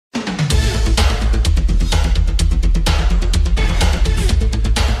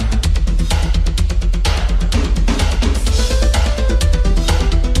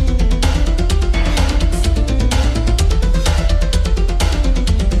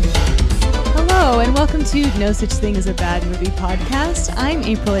Welcome to No Such Thing as a Bad Movie podcast. I'm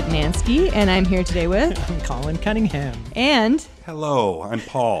April Atmansky, and I'm here today with... I'm Colin Cunningham. And... Hello, I'm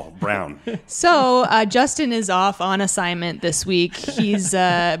Paul Brown. So, Justin is off on assignment this week. He's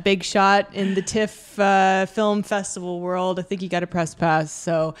a big shot in the TIFF film festival world. I think he got a press pass.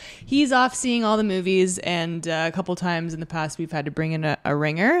 So, he's off seeing all the movies, and a couple times in the past, we've had to bring in a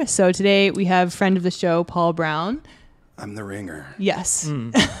ringer. So, today we have friend of the show, Paul Brown. I'm the ringer. Yes.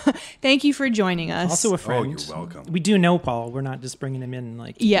 Thank you for joining us. Also a friend. Oh, you're welcome. We do know Paul. We're not just bringing him in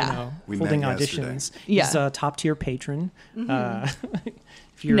like, We holding met auditions. Yeah. He's a top tier patron. Mm-hmm.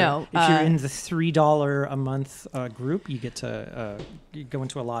 If you're in the $3 a month group, you get to you go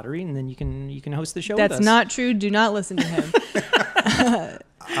into a lottery, and then you can host the show with us. That's not true. Do not listen to him.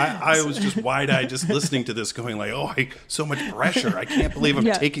 I was just wide-eyed just listening to this going like, so much pressure. I can't believe I'm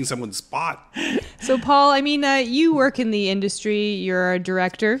taking someone's spot. So, Paul, I mean, you work in the industry. You're a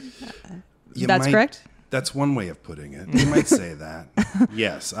director. That's correct? That's one way of putting it. You might say that.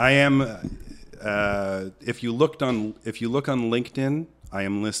 Yes, I am. If you look on LinkedIn, I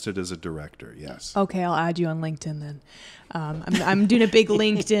am listed as a director, yes. Okay, I'll add you on LinkedIn then. I'm doing a big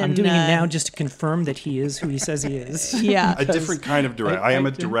LinkedIn. I'm doing it now just to confirm that he is who he says he is. Yeah. A different kind of director. I am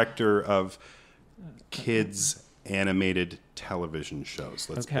a director of kids animated television shows.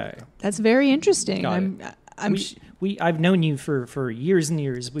 Let's put it that. That's very interesting. I've known you for years and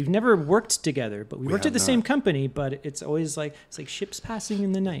years. We've never worked together, but we worked at the same company. But it's always like ships passing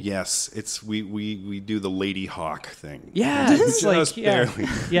in the night. Yes, we do the Lady Hawk thing. Yeah, it's like barely.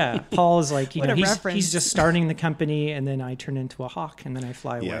 Yeah. Paul is like reference. he's just starting the company, and then I turn into a hawk, and then I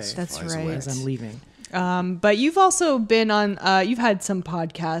fly away. Yes, that's right. away. As I'm leaving. But you've also been on. You've had some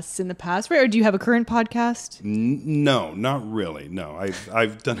podcasts in the past, right? Or do you have a current podcast? No, not really. No,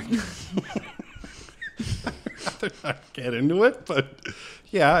 I've done. I'd rather not get into it, but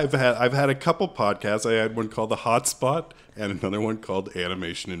yeah, I've had a couple podcasts. I had one called The Hotspot and another one called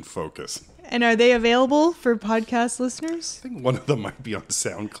Animation in Focus. And are they available for podcast listeners? I think one of them might be on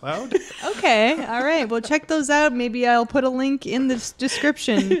SoundCloud. Okay, all right. Well, check those out. Maybe I'll put a link in the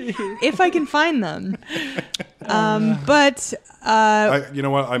description if I can find them. But you know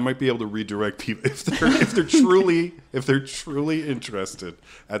what? I might be able to redirect people if they're truly interested.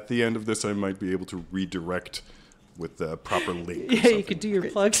 At the end of this, I might be able to redirect with the proper link. Yeah, you could do your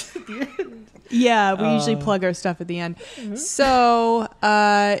plugs at the end. Yeah, we usually plug our stuff at the end. Mm-hmm. So,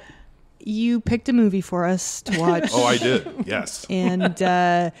 you picked a movie for us to watch. Oh, I did. Yes. And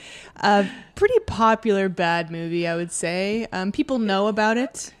a pretty popular bad movie, I would say. People know about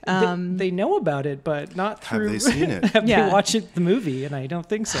it. They know about it, but not through... Have they seen it? Have they watched the movie? And I don't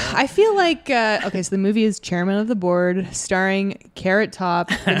think so. I feel like... so the movie is Chairman of the Board, starring Carrot Top,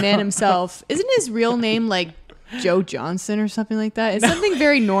 the man himself. Isn't his real name like Joe Johnson or something like that? It's something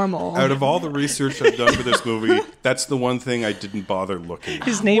very normal. Out of all the research I've done for this movie, that's the one thing I didn't bother looking at.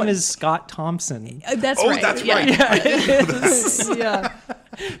 His name is Scott Thompson. That's right. That's right. Yeah. I didn't know that.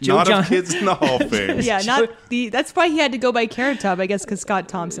 Yeah. Not of Kids in the Hall of Fame. Yeah, that's why he had to go by Carrot Top, I guess, because Scott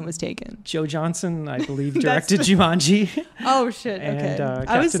Thompson was taken. Joe Johnson, I believe, directed Jumanji. Oh, shit. Okay. And,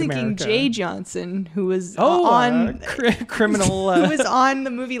 I was Captain thinking America. Jay Johnson, who was criminal. who was on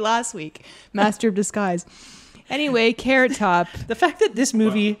the movie last week, Master of Disguise. Anyway, Carrot Top. The fact that this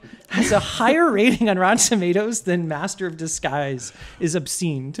movie has a higher rating on Rotten Tomatoes than Master of Disguise is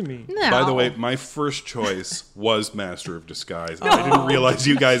obscene to me. No. By the way, my first choice was Master of Disguise. And I didn't realize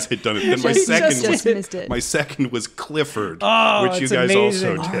you guys had done it. Then my second was Clifford, which you guys amazing.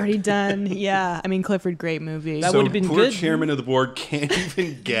 also did. Already done. Yeah. I mean, Clifford, great movie. That would have been poor good. Chairman of the Board can't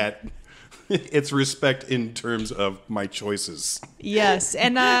even get its respect in terms of my choices. Yes.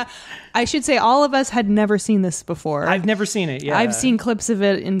 And I should say all of us had never seen this before. I've never seen it, yeah. I've seen clips of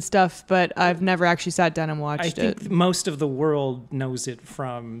it and stuff, but I've never actually sat down and watched it. I think most of the world knows it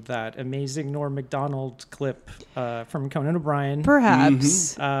from that amazing Norm Macdonald clip from Conan O'Brien.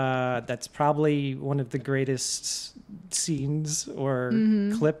 Perhaps. That's probably one of the greatest scenes or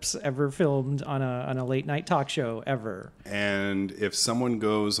clips ever filmed on a late night talk show ever. And if someone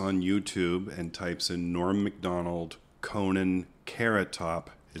goes on YouTube and types in Norm Macdonald, Conan, Carrot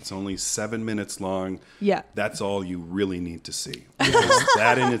Top, it's only 7 minutes long. Yeah. That's all you really need to see. Because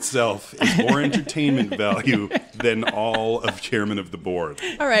that in itself is more entertainment value than all of Chairman of the Board.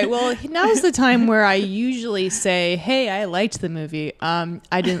 All right. Well, now's the time where I usually say, hey, I liked the movie.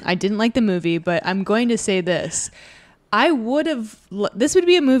 I didn't like the movie, but I'm going to say this. This would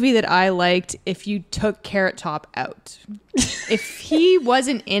be a movie that I liked if you took Carrot Top out. If he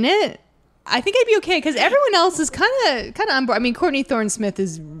wasn't in it, I think I'd be okay because everyone else is kind of on board. I mean, Courtney Thorne-Smith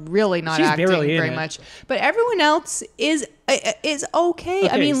is really not acting very much, but everyone else is okay.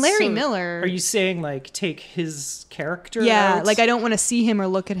 I mean, Larry Miller. Are you saying like take his character? Yeah, out? like I don't want to see him or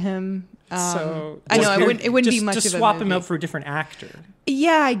look at him. So I know it wouldn't be much of a movie. Swap him out for a different actor.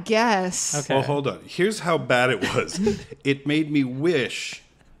 Yeah, I guess. Okay. Well, hold on. Here's how bad it was. It made me wish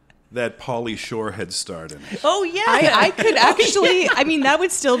that Pauly Shore had starred in it. Oh yeah, I could actually. I mean, that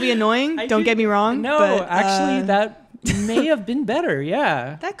would still be annoying. Don't get me wrong. No, but, actually, that may have been better.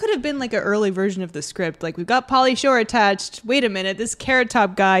 Yeah, that could have been like an early version of the script. Like we've got Pauly Shore attached. Wait a minute, this Carrot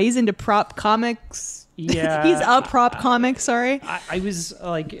Top guy. He's into prop comics. Yeah, he's a prop comic. Sorry, I was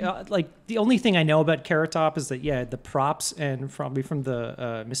like the only thing I know about Carrot Top is that the props and probably from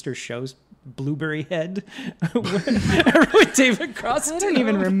the Mr. Show's Blueberry Head with David Cross. I don't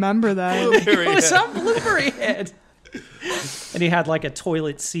even remember that. It was on Blueberry Head. And he had like a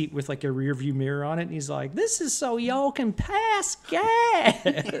toilet seat with like a rear view mirror on it, and he's like, "This is so y'all can pass gas."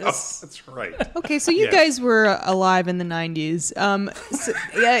 Oh, that's right. Okay, so you guys were alive in the 90s.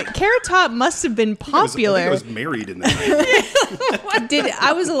 Carrot Top must have been popular. I was married in the 90s.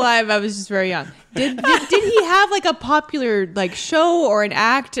 I was alive. I was just very young. Did he have like a popular like show or an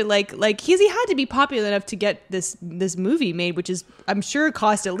act? Like he had to be popular enough to get this movie made, which is I'm sure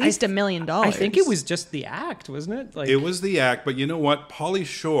cost at least $1 million. I think it was just the act, wasn't it? Like, it was the act, but you know what? Pauly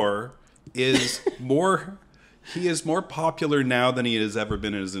Shore is more. He is more popular now than he has ever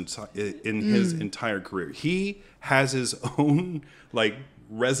been in his entire career. He has his own like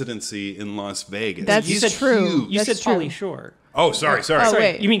residency in Las Vegas. That's true. You said Pauly Shore. Oh, sorry. Oh,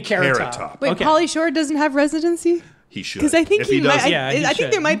 wait. You mean Carrot Top? Wait, okay. Pauly Shore doesn't have residency? He should. Because I think he might. I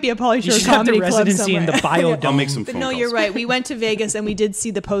think there might be a Pauly Shore comedy club residency somewhere. in the Biodome. I'll make some phone But no, calls. you're right. We went to Vegas and we did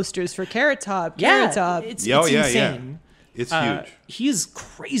see the posters for Carrot Top. Carrot Top. It's insane. It's huge. He is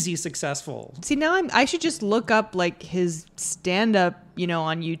crazy successful. See, now I should just look up like his stand-up,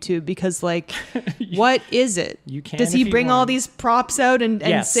 on YouTube because like, what is it? You can. Does he bring all these props out and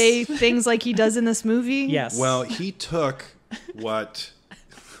Yes. say things like he does in this movie? Yes. Well, he took what.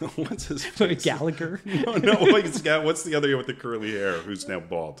 What's his face? Gallagher. No. What's the other guy with the curly hair who's now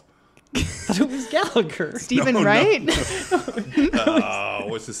bald? It was Gallagher. Stephen Wright?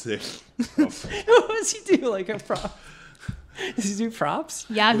 What's his name? What does he do? Like a prop? Does he do props?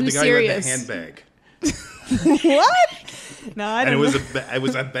 Yeah, The who's guy serious? who had the handbag. What? No, I don't know. It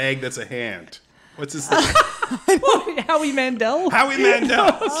was a bag that's a hand. What's his name? Howie Mandel? Howie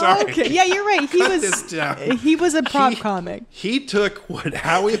Mandel. Sorry. Okay. Yeah, you're right. This down. He was a prop comic. He took what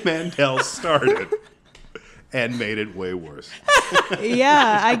Howie Mandel started and made it way worse.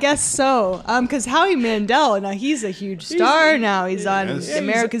 Yeah, I guess so. Because Howie Mandel, now he's a huge star now. He's on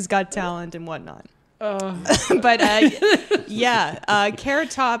America's Got Talent and whatnot. But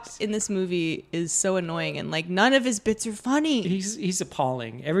Carrot Top in this movie is so annoying, and like none of his bits are funny. He's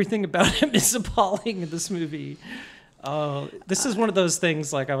appalling. Everything about him is appalling in this movie. This is one of those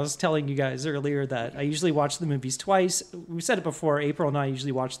things, like I was telling you guys earlier, that I usually watch the movies twice. We said it before, April and I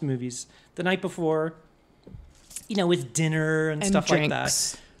usually watch the movies the night before, with dinner and stuff drinks. like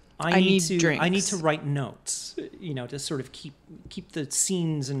that. I need drinks. I need to write notes, to sort of keep the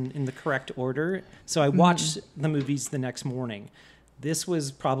scenes in the correct order. So I watch the movies the next morning. This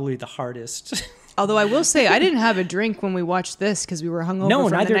was probably the hardest. Although I will say I didn't have a drink when we watched this because we were hungover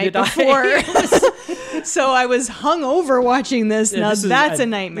from neither the night did before. So I was hungover watching this. Now that's a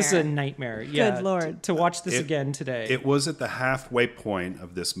nightmare. This is a nightmare. Yeah. Good Lord. To watch this again today. It was at the halfway point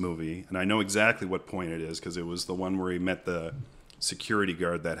of this movie, and I know exactly what point it is because it was the one where he met the security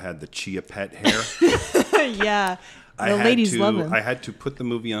guard that had the chia pet hair. Yeah. The ladies love him. I had to put the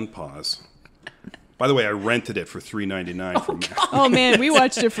movie on pause. By the way, I rented it for $3.99 from Matt. Oh man, we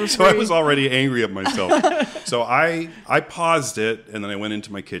watched it for free. So I was already angry at myself. So I paused it, and then I went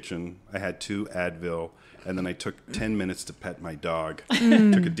into my kitchen. I had 2 Advil, and then I took 10 minutes to pet my dog.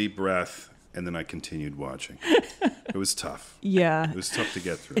 Took a deep breath, and then I continued watching. It was tough. Yeah. It was tough to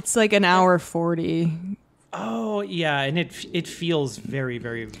get through. It's like an hour 40. Oh, yeah, and it feels very,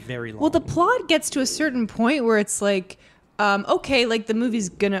 very, very long. Well, the plot gets to a certain point where it's like, okay, like the movie's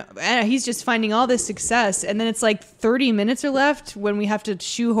gonna, he's just finding all this success, and then it's like 30 minutes are left when we have to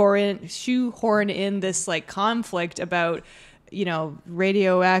shoehorn in this like conflict about,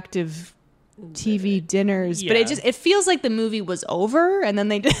 radioactive TV dinners. Yeah. But it feels like the movie was over, and then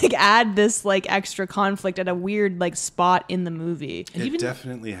they like add this like extra conflict at a weird like spot in the movie. It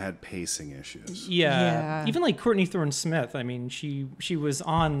definitely had pacing issues. Yeah. Even like Courtney Thorne-Smith. I mean, she was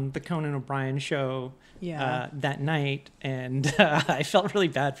on the Conan O'Brien show that night, and I felt really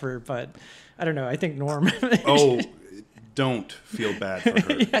bad for her, but I don't know. I think Norm. don't feel bad for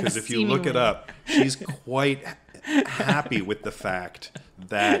her. Because if you look it up, she's quite happy with the fact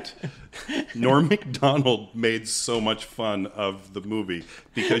that Norm Macdonald made so much fun of the movie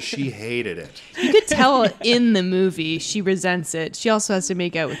because she hated it. You could tell in the movie she resents it. She also has to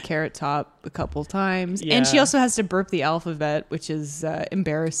make out with Carrot Top a couple times. Yeah. And she also has to burp the alphabet, which is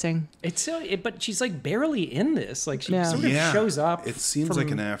embarrassing. It's but she's like barely in this. Like she sort of shows up. It seems like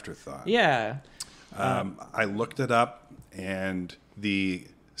an afterthought. Yeah. I looked it up, and the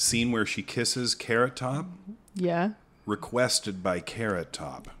scene where she kisses Carrot Top. Yeah. Requested by Carrot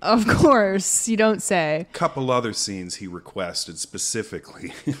Top. Of course, you don't say. Couple other scenes he requested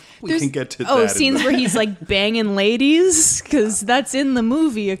specifically. We can get to that. Oh, scenes where he's like banging ladies, because that's in the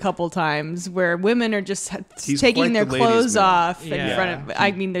movie a couple times where women are just taking their clothes off in front of.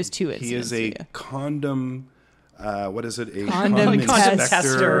 I mean, there's two incidents. He is a condom. What is it? A condom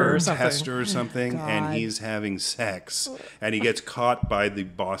tester or something, and he's having sex, and he gets caught by the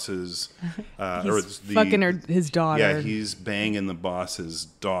boss's, his daughter. Yeah, he's banging the boss's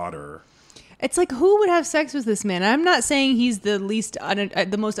daughter. It's like, who would have sex with this man? I'm not saying he's the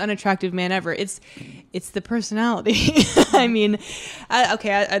the most unattractive man ever. It's the personality. I mean,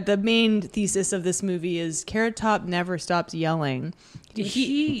 the main thesis of this movie is Carrot Top never stops yelling.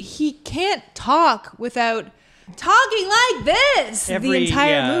 He can't talk without talking like this the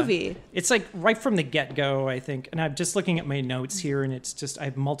entire movie. It's like right from the get-go, I think. And I'm just looking at my notes here, and it's just I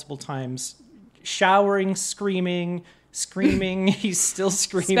have multiple times showering, screaming. He's still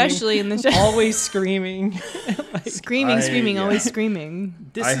screaming, especially in the show. Always screaming. Screaming, always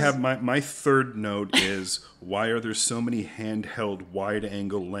screaming. My third note is, why are there so many handheld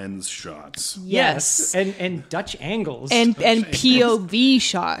wide-angle lens shots? Yes. And Dutch angles. And POV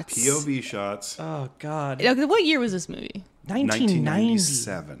shots. POV shots. Oh, God. What year was this movie?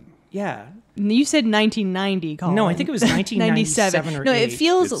 1997. Yeah. You said 1990, Colin. No, I think it was 1997 or 8. No, it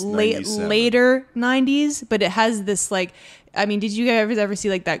feels later 90s, but it has this like, I mean, did you guys ever see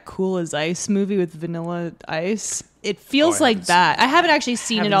like that Cool as Ice movie with Vanilla Ice? It feels like that. I haven't actually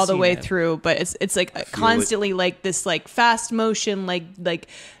seen it all the way through, but it's like constantly like this like fast motion, like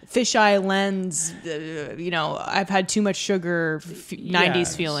fisheye lens. I've had too much sugar.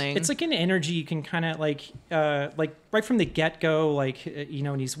 90s feeling. It's like an energy you can kind of like right from the get go. Like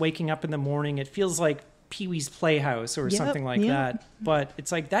and he's waking up in the morning. It feels like Pee-wee's Playhouse or something like that. But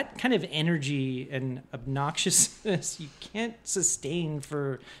it's like that kind of energy and obnoxiousness you can't sustain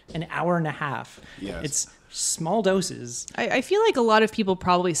for an hour and a half. Yes. It's small doses. I feel like a lot of people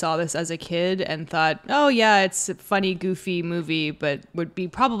probably saw this as a kid and thought, oh yeah, it's a funny, goofy movie, but would be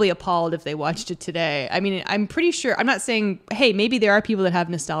probably appalled if they watched it today. I mean, I'm pretty sure, I'm not saying, hey, maybe there are people that have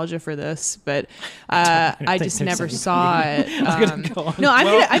nostalgia for this, but I just never saw it.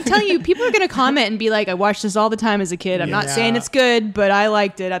 I'm telling you, people are going to comment and be like, I watched this all the time as a kid. I'm not saying it's good, but I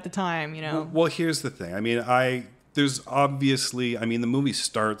liked it at the time, Well, here's the thing. I mean, there's obviously, the movie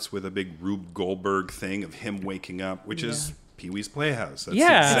starts with a big Rube Goldberg thing of him waking up, which is Pee-wee's Playhouse. That's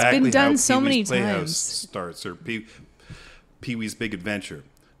exactly it's been done so many Playhouse times. Starts, or Pee-wee's Big Adventure.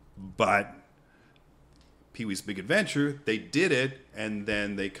 But Pee-wee's Big Adventure, they did it, and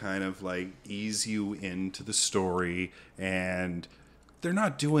then they kind of like ease you into the story, and they're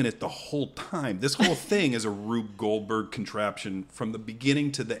not doing it the whole time. This whole thing is a Rube Goldberg contraption from the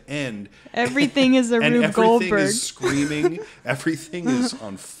beginning to the end. Everything is a Rube Goldberg. Everything is screaming. Everything is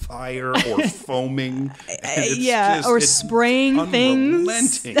on fire or foaming. Or spraying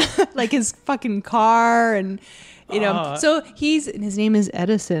things. Like his fucking car and... so his name is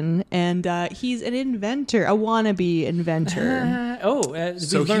Edison, and he's an inventor, a wannabe inventor.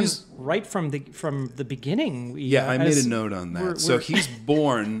 So he's right from the beginning. I made a note on that. So he's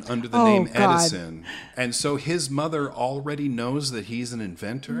born under the name Edison, and so his mother already knows that he's an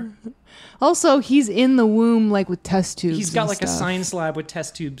inventor. Also, he's in the womb like with test tubes. He's got like a science lab with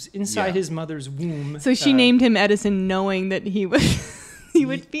test tubes inside his mother's womb. So she named him Edison, knowing that he would. He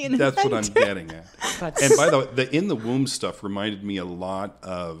would be an inventor. That's what I'm getting at. And by the way, the in the womb stuff reminded me a lot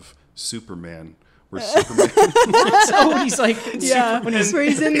of Superman, where Superman. He's like, where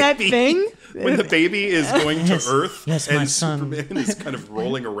he's in that thing when the baby is going to Earth, and son. Superman is kind of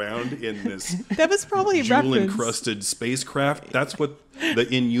rolling around in this. That was probably a jewel-encrusted spacecraft. That's what the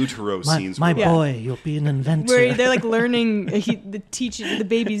in utero scenes were. My boy, you'll be an inventor. Where they're like learning, the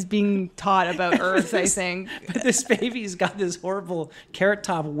baby's being taught about Earth, I think. But this baby's got this horrible Carrot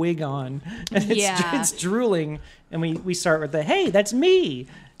Top wig on, and it's drooling. And we start with hey, that's me.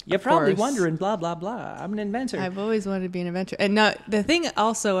 You're probably wondering, blah, blah, blah. I'm an inventor. I've always wanted to be an inventor. And now, the thing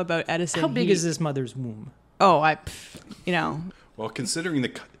also about Edison... How big is this mother's womb? Oh, Well, considering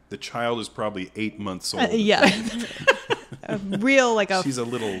the child is probably 8 months old. a real she's a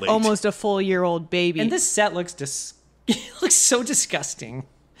little late. almost a full year old baby. And this set looks looks so disgusting.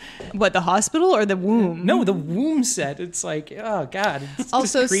 What, the hospital or the womb? No, the womb set. It's like, oh God. It's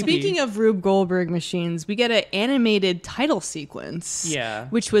also, just creepy. speaking of Rube Goldberg machines, we get an animated title sequence. Yeah.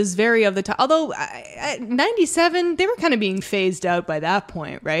 Which was very of the time. Although, 97, they were kind of being phased out by that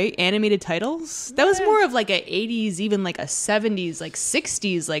point, right? Animated titles? That was more of like a 80s, even like a 70s, like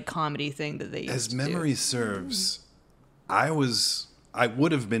 60s, like comedy thing that they used As to memory do. serves, I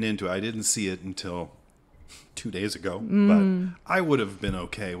would have been into it. I didn't see it until 2 days ago, but I would have been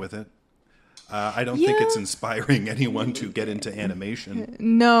okay with it. I don't think it's inspiring anyone to get into animation.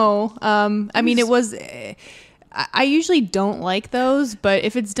 No. I mean, it was... I usually don't like those, but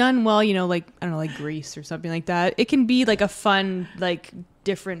if it's done well, you know, like, I don't know, like Grease or something like that, it can be like a fun, like,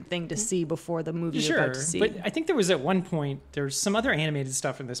 different thing to see before the movie you're about to see. But I think there was at one point, there's some other animated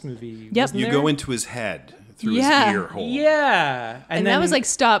stuff in this movie. Yep. You go into his head through his ear hole. Yeah. And that was like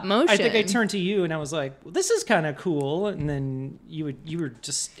stop motion. I think I turned to you and I was like, well, this is kind of cool. And then you were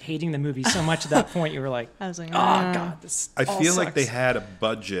just hating the movie so much at that point. You were like, I was like, oh God, this I all feel like sucks." they had a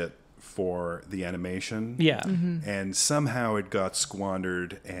budget for the animation. Yeah. And somehow it got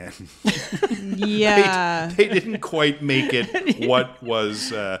squandered and yeah. they didn't quite make it what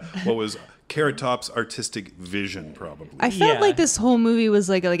was Carrot Top's artistic vision, probably. I felt Yeah. like this whole movie was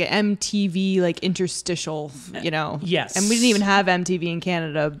like an MTV like interstitial, you know. Yes. And we didn't even have MTV in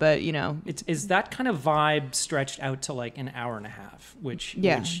Canada, but you know. Is that kind of vibe stretched out to like an hour and a half, which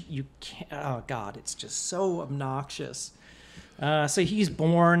you can't, oh God, it's just so obnoxious. So he's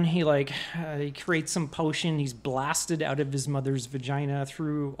born, he creates some potion, he's blasted out of his mother's vagina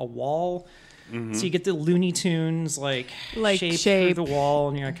through a wall. Mm-hmm. So you get the Looney Tunes like shape through the wall,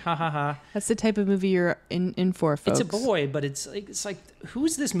 and you're like, ha ha ha. That's the type of movie you're in for, folks. It's a boy, but it's like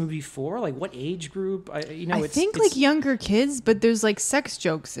who's this movie for? Like what age group? I think like younger kids, but there's like sex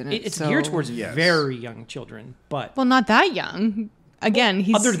jokes in it. It's geared towards very young children, but not that young. Again,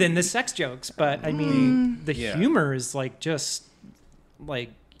 he's other than the sex jokes, but I mean the humor is like just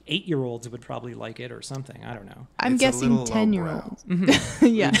like 8-year-olds would probably like it or something. I don't know. I'm guessing 10-year-olds.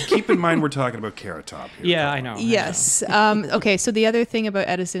 Yeah. Keep in mind we're talking about Carrot Top here. Yeah, I know. Yes. Okay, so the other thing about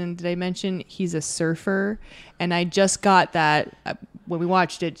Edison, did I mention he's a surfer? And I just got that when we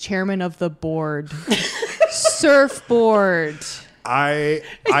watched it, chairman of the board. Surfboard. I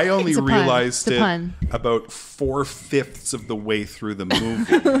only realized it pun. about 4/5 of the way through the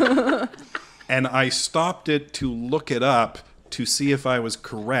movie. And I stopped it to look it up to see if I was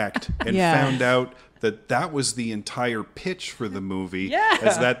correct, and found out that was the entire pitch for the movie. Yeah.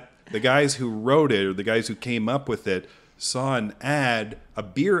 As that the guys who wrote it, or the guys who came up with it, saw an ad, a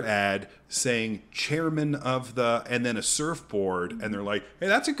beer ad, saying chairman of the, and then a surfboard, and they're like, hey,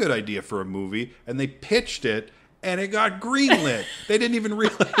 that's a good idea for a movie. And they pitched it, and it got greenlit. They didn't even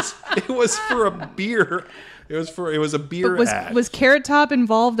realize it was for a beer. It was a beer ad. Was Carrot Top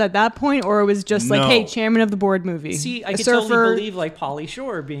involved at that point, or it was just like, hey, chairman of the board movie? See, I could totally believe like Pauly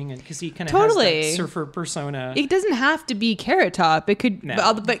Shore being in, because he kind of has that surfer persona. It doesn't have to be Carrot Top. It could,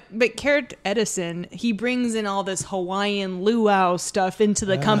 but Carrot Edison, he brings in all this Hawaiian luau stuff into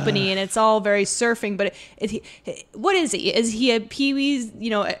the company, and it's all very surfing. But what is he? Is he a Pee-wee's,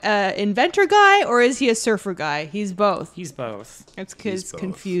 inventor guy, or is he a surfer guy? He's both. He's both. It's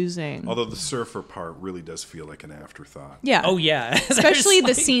confusing. Although the surfer part really does feel like an afterthought. Yeah. Oh, yeah. Especially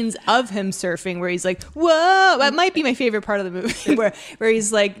the scenes of him surfing where he's like, whoa. That might be my favorite part of the movie where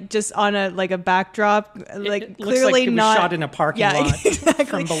he's like just on a backdrop, like it clearly looks like it not was shot in a parking lot exactly.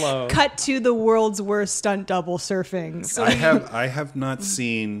 from below. Cut to the world's worst stunt double surfing. So I have not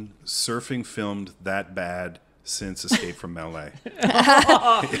seen surfing filmed that bad since Escape from LA.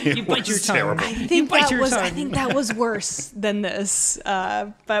 You bite your tongue. Terrible. I think that was worse than this.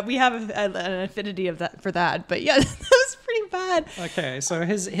 But we have an affinity for that. But yeah, that was pretty bad. Okay, so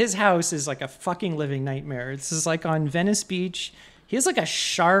his house is like a fucking living nightmare. This is like on Venice Beach. He has like a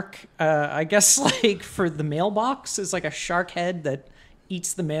shark, I guess like for the mailbox, is like a shark head that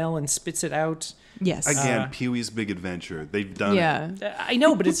eats the mail and spits it out. Yes. Again, Pee-wee's Big Adventure. They've done it. I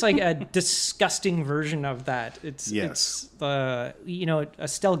know, but it's like a disgusting version of that. It's Estelle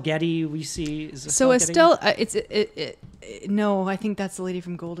Getty we see. Estelle, no, I think that's the lady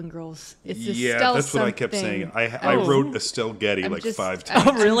from Golden Girls. It's Estelle that's what I kept saying. I wrote Estelle Getty 5 times.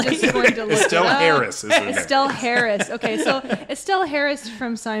 Oh, really? I'm just going to look Estelle it up. Harris is her name. Estelle Harris. Okay, so Estelle Harris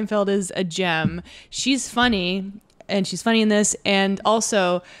from Seinfeld is a gem. She's funny, and she's funny in this, and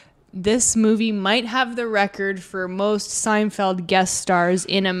also this movie might have the record for most Seinfeld guest stars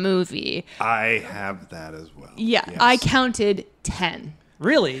in a movie. I have that as well. Yeah, yes. I counted 10.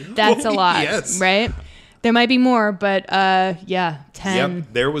 Really? That's a lot, yes. right? There might be more, but 10.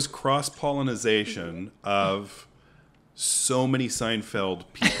 Yep, there was cross-pollination of so many Seinfeld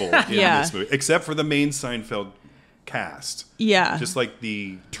people in this movie, except for the main Seinfeld cast. Yeah. Just like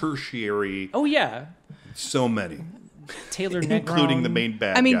the tertiary. Oh, yeah. So many. Taylor Negron. Including the main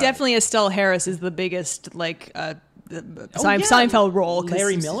bad I mean, guy. definitely Estelle Harris is the biggest, Seinfeld role.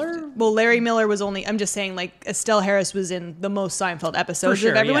 Larry Miller? Well, Larry Miller was only, I'm just saying, Estelle Harris was in the most Seinfeld episodes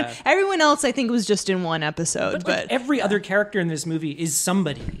sure, of everyone. yeah. Everyone else, I think, was just in one episode. But every other character in this movie is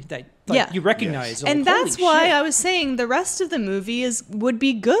somebody that you recognize. Yes. And that's why I was saying the rest of the movie would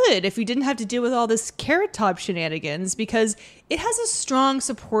be good if we didn't have to deal with all this Carrot Top shenanigans, because it has a strong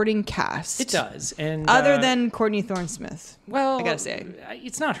supporting cast. It does. And other than Courtney Thorne-Smith. Well, I gotta say.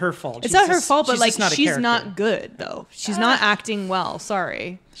 It's not her fault. It's not her fault, but she's not good, though. She's not acting well.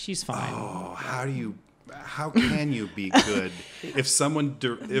 Sorry. She's fine. Oh, how can you be good if someone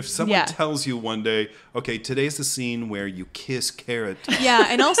tells you one day, okay, today's the scene where you kiss Carrot? Yeah,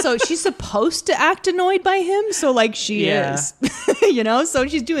 and also she's supposed to act annoyed by him, so she is, so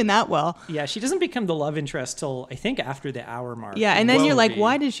she's doing that well. Yeah, she doesn't become the love interest till I think after the hour mark. Yeah, and then you're like,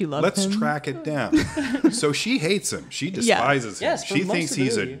 why did she love him? Let's track it down. So she hates him. She despises him. Yes, she thinks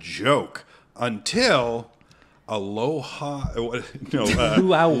he's a joke until Luau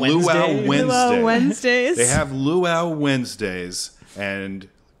Wednesdays. They have Luau Wednesdays, and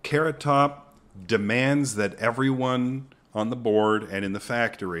Carrot Top demands that everyone on the board and in the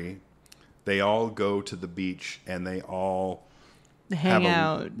factory, they all go to the beach and they all hang have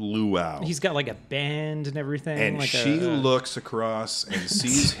out. A luau. He's got a band and everything. And she looks across and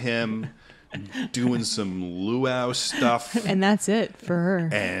sees him doing some luau stuff. And that's it for her.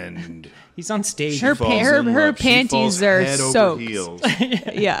 And he's on stage. Her panties are soaked.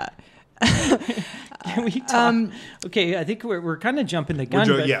 Yeah. Can we talk? Okay, I think we're kind of jumping the gun.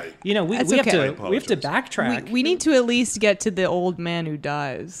 We have to backtrack. We need to at least get to the old man who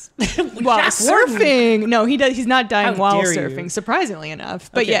dies while surfing. No, he does. He's not dying while surfing, surprisingly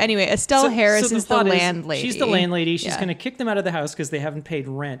enough. But anyway, Estelle Harris is the landlady. She's the landlady. She's going to kick them out of the house because they haven't paid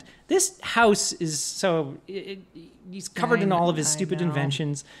rent. This house is he's covered in all of his stupid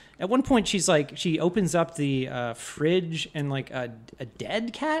inventions. At one point, she opens up the fridge and a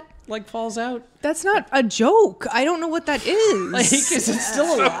dead cat falls out. That's not a joke. I don't know what that is. Is it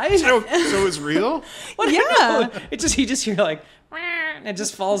still alive? So it's real? Yeah. You just hear and it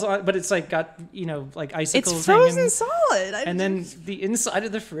just falls on, but it's got icicles. It's frozen hanging. solid. And then the inside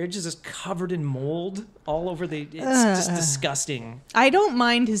of the fridge is just covered in mold all over it's just disgusting. I don't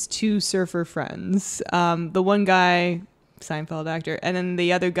mind his two surfer friends. The one guy, Seinfeld actor, and then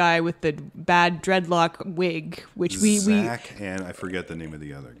the other guy with the bad dreadlock wig, which Zach, and I forget the name of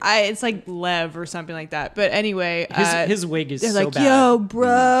the other guy. It's Lev or something like that. But anyway, his wig is they're so bad. Yo,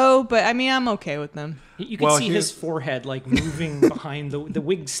 bro. But I mean, I'm okay with them. You can see his forehead moving behind the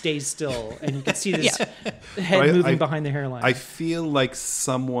wig stays still, and you can see his head moving behind the hairline. I feel like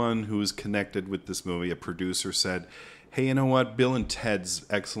someone who's connected with this movie, a producer, said, hey, you know what? Bill and Ted's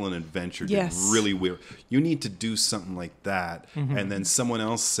Excellent Adventure did really weird. You need to do something like that. Mm-hmm. And then someone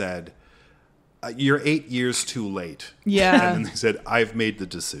else said, you're 8 years too late. Yeah. And then they said, I've made the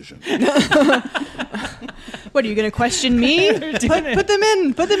decision. What, are you going to question me? Put them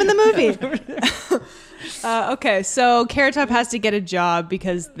in the movie. Okay, so Carrot Top has to get a job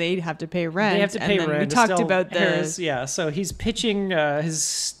because they have to pay rent. They have to pay rent. We talked about Harris, so he's pitching his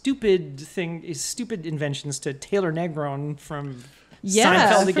stupid inventions to Taylor Negron from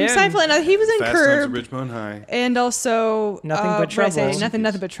Seinfeld again. From Seinfeld. And he was in Fast Curb. Times at Ridgemont High. And also Nothing But Trouble. Nothing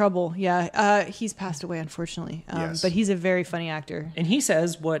But Trouble. Yeah, he's passed away, unfortunately. Yes. But he's a very funny actor. And he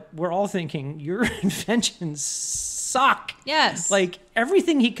says what we're all thinking: your inventions suck. Yes.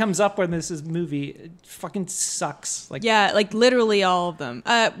 Everything he comes up with in this movie fucking sucks. Literally all of them.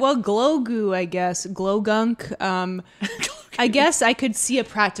 Glow goo, I guess. Glow gunk. I guess I could see a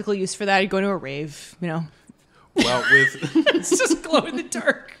practical use for that. I'd go to a rave, Well, it's just glow in the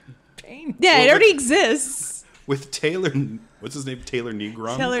dark paint. Yeah, it already exists. With Taylor, what's his name? Taylor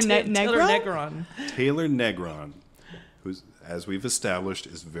Negron? Taylor Negron. Taylor Negron, who's, as we've established,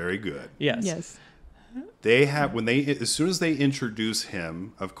 is very good. Yes. They have as soon as they introduce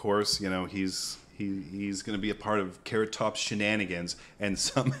him, of course, he's going to be a part of Carrot Top's shenanigans, and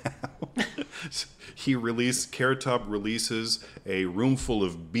somehow Carrot Top releases a room full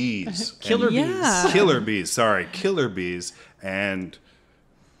of bees, killer bees, and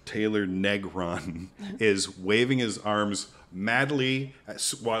Taylor Negron is waving his arms madly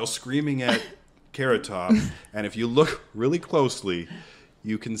while screaming at Carrot Top, and if you look really closely,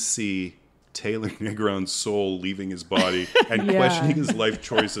 you can see Taylor Negron's soul leaving his body and questioning his life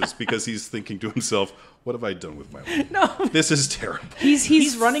choices because he's thinking to himself, what have I done with my life? No, this is terrible.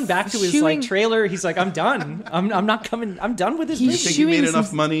 He's running back to his like trailer. He's like, I'm done. I'm not coming. I'm done with this movie. You think he made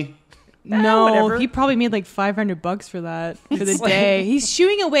enough money? No, he probably made like $500 for that for the day. He's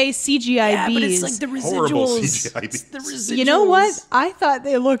shooing away CGI bees. But it's like the residuals. Horrible CGI bees. The residuals. You know what? I thought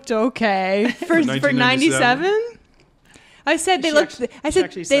they looked okay for 97. I said they looked. I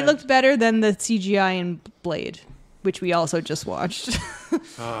said they looked better than the CGI in Blade, which we also just watched.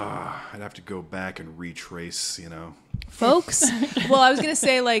 I'd have to go back and retrace, folks. Well, I was gonna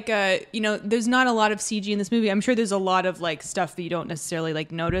say there's not a lot of CG in this movie. I'm sure there's a lot of like stuff that you don't necessarily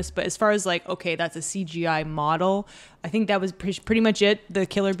like notice, but as far as like, okay, that's a CGI model, I think that was pretty much it. The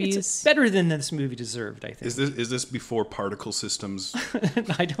killer bees. It's better than this movie deserved, I think. Is this before particle systems?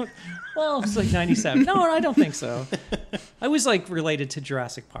 I don't. Well, it's like 97. No, I don't think so. I was like related to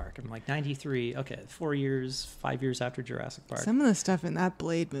Jurassic Park. I'm like 93. Okay, 5 years after Jurassic Park. Some of the stuff in that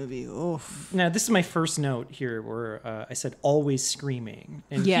Blade movie. Oof. Now, this is my first note here where I said always screaming.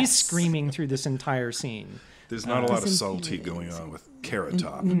 And he's screaming through this entire scene. There's not a lot of subtlety going on with Carrot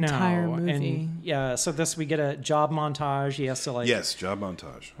Top. Entire movie. And so we get a job montage. He has to like... Yes, job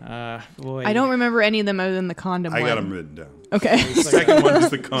montage. Boy. I don't remember any of them other than the condom one. I got them written down. Okay. The second one is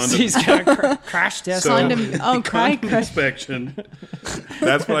the condom. So he's got a crash test. Condom. Oh, condom inspection.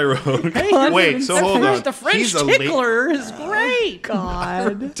 That's what I wrote. Wait, so hold on. The French tickler is great.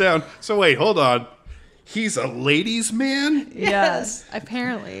 God. Down. So wait, hold on. He's a ladies' man? Yes,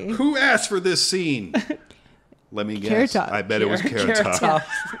 apparently. Who asked for this scene? Let me guess. Carrot Top. I bet it was Carrot Top.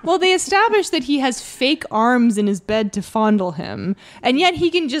 Well, they established that he has fake arms in his bed to fondle him, and yet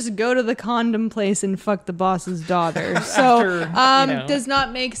he can just go to the condom place and fuck the boss's daughter. So, does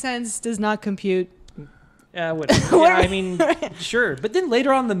not make sense, does not compute. Whatever. Yeah, I mean, sure. But then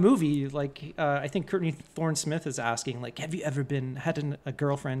later on in the movie, like, I think Courtney Thorne-Smith is asking, like, have you ever had a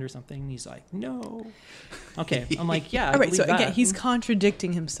girlfriend or something? And he's like, no. Okay. I'm like, yeah, I believe so that. Again, he's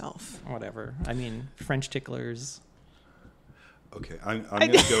contradicting himself. Whatever. I mean, French ticklers. Okay, I'm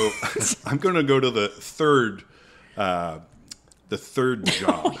gonna go. I'm gonna go to the third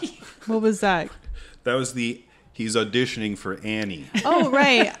job. What was that? That was he's auditioning for Annie. Oh,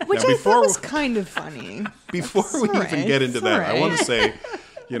 right. Which I thought was kind of funny. Before we even get into that, I want to say,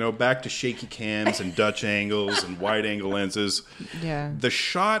 back to shaky cams and Dutch angles and wide angle lenses. Yeah. The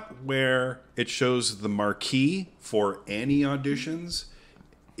shot where it shows the marquee for Annie auditions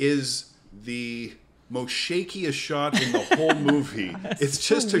is the most shakiest shot in the whole movie. It's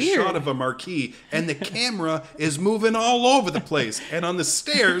just a shot of a marquee, and the camera is moving all over the place. And on the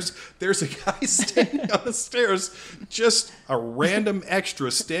stairs, there's a guy standing on the stairs, just a random extra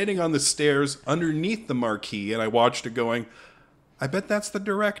standing on the stairs underneath the marquee. And I watched it going, I bet that's the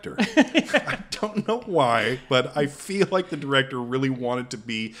director. I don't know why, but I feel like the director really wanted to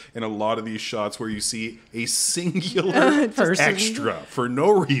be in a lot of these shots where you see a singular extra for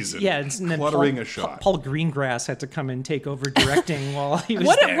no reason, cluttering a shot. Paul Greengrass had to come and take over directing while he was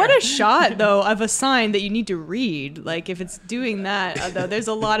there. What a shot, though, of a sign that you need to read. Like, if it's doing that, though, there's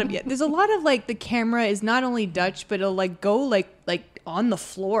a lot of like the camera is not only Dutch, but it'll like go like on the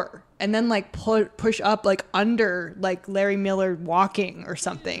floor. And then like push up like under like Larry Miller walking or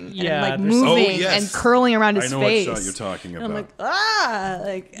something, and like moving and curling around his face. I know what shot you're talking about. And I'm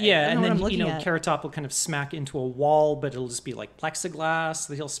like and then Carrot Top will kind of smack into a wall, but it'll just be like plexiglass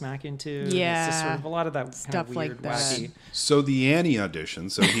that he'll smack into. Yeah, it's just sort of a lot of that stuff kind of weird, like that. wacky. So the Annie audition.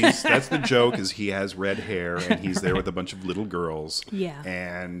 So that's the joke is he has red hair and he's there with a bunch of little girls. Yeah,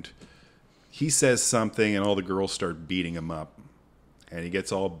 and he says something, and all the girls start beating him up. And he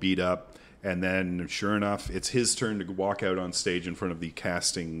gets all beat up, and then sure enough, it's his turn to walk out on stage in front of the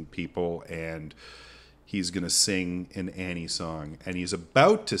casting people, and he's going to sing an Annie song. And he's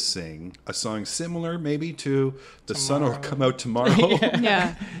about to sing a song similar maybe to The Sun Will Come Out Tomorrow.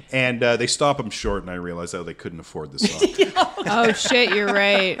 Yeah. And they stop him short, and I realize they couldn't afford the song. Oh, shit, you're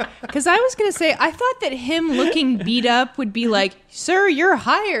right. Because I was going to say, I thought that him looking beat up would be like, sir, you're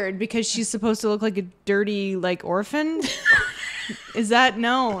hired, because she's supposed to look like a dirty, like, orphan. Is that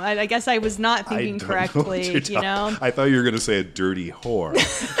no? I guess I was not thinking correctly. I thought you were going to say a dirty whore.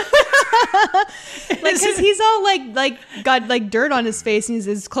 Like, because he's all like got like dirt on his face, and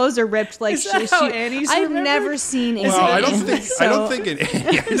his clothes are ripped. Like, is that how Annie's I've remembered? never seen Annie. Well, I don't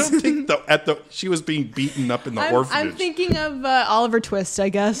think she was being beaten up in the orphanage. I'm thinking of Oliver Twist, I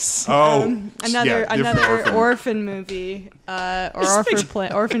guess. Oh, another orphan orphan movie.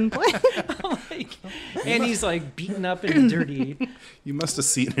 orphan play. And he's like beaten up and dirty. You must have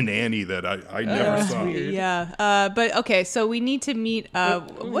seen an Annie that I never saw. Yeah, but okay, so we need to meet.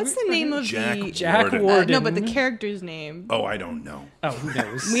 What's the name of Jack Warden? No, but the character's name. Oh, I don't know. Oh, who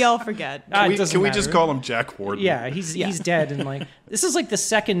knows? We all forget. Can we just call him Jack Warden? Yeah, he's dead. And like this is like the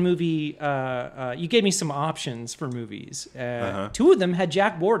second movie. You gave me some options for movies. Two of them had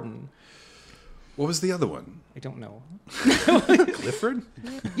Jack Warden. What was the other one? I don't know. Clifford?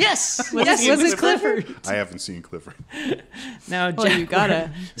 Yes. Was it Clifford? I haven't seen Clifford. Now, Jack you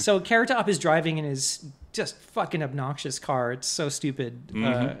gotta. So Carrot Top is driving in his just fucking obnoxious car. It's so stupid.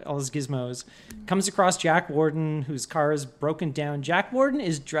 All his gizmos. Comes across Jack Warden, whose car is broken down. Jack Warden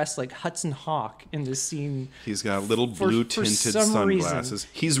is dressed like Hudson Hawk in this scene. He's got little blue tinted sunglasses. Reason.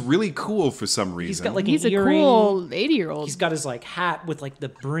 He's really cool for some reason. He's got like He's an a earring. cool 80-year-old. He's got his like hat with like the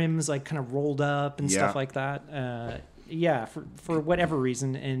brims like kind of rolled up and stuff like that. For whatever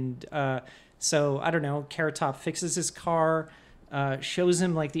reason. And so I don't know. Carrot Top fixes his car. Shows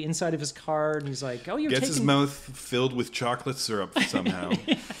him like the inside of his car, and he's like, "Oh, Gets his mouth filled with chocolate syrup somehow."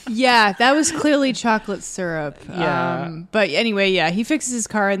 Yeah, that was clearly chocolate syrup. Yeah. But anyway, he fixes his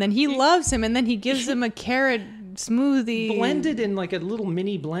car, and then he loves him, and then he gives him a carrot smoothie blended in like a little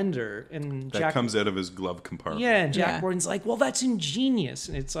mini blender, and that comes out of his glove compartment. Yeah, and Jack Warden's like, "Well, that's ingenious,"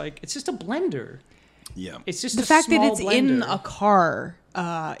 and it's like it's just a blender. Yeah, it's just the a fact small that it's blender. in a car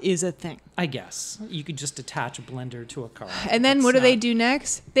is a thing. I guess you could just attach a blender to a car. And then what do they do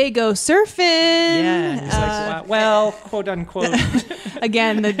next? They go surfing. Yeah, he's like, well, quote unquote.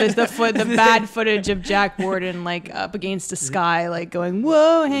 Again, the bad footage of Jack Warden like up against the sky, like going,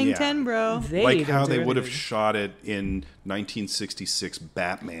 "Whoa, hang 10, bro." Like how they would have shot it in 1966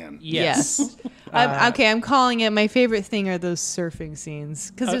 Batman. Yes. I'm calling it. My favorite thing are those surfing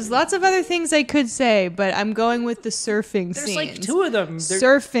scenes because there's lots of other things I could say, but I'm going with the surfing scenes. There's like two of them.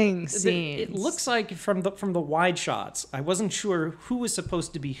 Surfing scenes. It looks like from the wide shots. I wasn't sure who was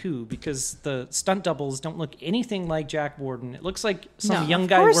supposed to be who because the stunt doubles don't look anything like Jack Warden. It looks like some young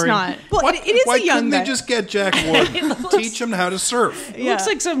guy wearing. Not. Well, it is why a young couldn't guy. they just get Jack Warden? Teach him how to surf. It looks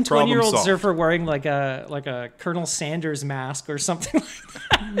like some 20-year-old solved. surfer wearing like a Colonel Sanders mask or something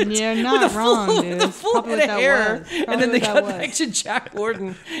like that. You're not wrong, dude. With a full head of hair, and then they cut back to Jack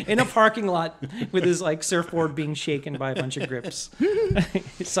Warden in a parking lot with his like surfboard being shaken by a bunch of grips.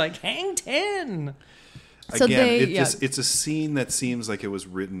 It's like hang 10. So Again, it's a scene that seems like it was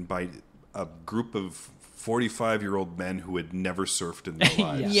written by a group of 45-year-old men who had never surfed in their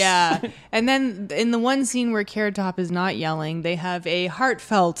lives. Yeah. And then in the one scene where Carrot Top is not yelling, they have a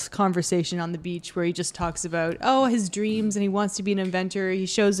heartfelt conversation on the beach where he just talks about, his dreams and he wants to be an inventor. He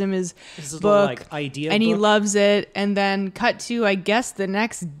shows him his book like, idea and book. He loves it. And then cut to, I guess, the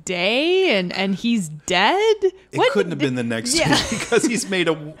next day and he's dead. It couldn't have been the next day because he's made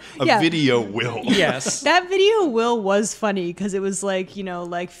a video will. Yes. That video will was funny because it was like,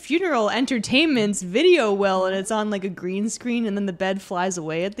 like Funeral Entertainment's video will, and it's on like a green screen, and then the bed flies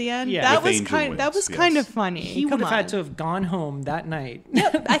away at the end. Yeah. That was kind of funny. He would have had to have gone home that night.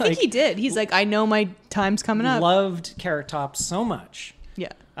 Yep, I think he did. He's like, I know my time's coming up. Loved Carrot Top so much.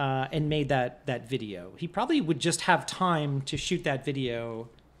 Yeah. And made that video. He probably would just have time to shoot that video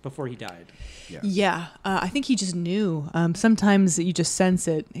before he died. Yeah. I think he just knew. Sometimes you just sense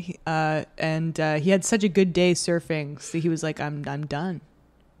it. And he had such a good day surfing, so he was like, I'm done.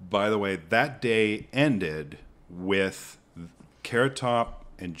 By the way, that day ended with Carrot Top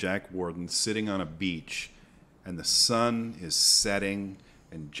and Jack Warden sitting on a beach, and the sun is setting,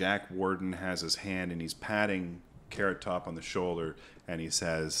 and Jack Warden has his hand, and he's patting Carrot Top on the shoulder, and he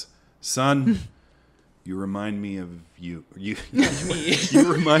says, "Son, you remind me of you. You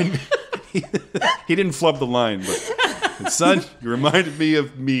remind me." He didn't flub the line, but son, you reminded me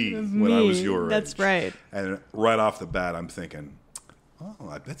of me when I was your age. That's right. And right off the bat, I'm thinking,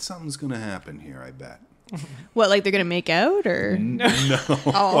 I bet something's going to happen here, I bet. What, like they're going to make out or? No.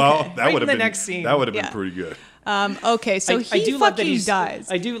 Well, that would have been next scene. That would have been pretty good. Okay, so he fucking dies.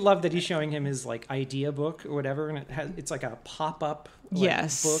 I do love that he's showing him his like idea book or whatever, and it's like a pop-up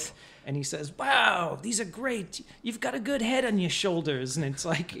book. And he says, "Wow, these are great. You've got a good head on your shoulders." And it's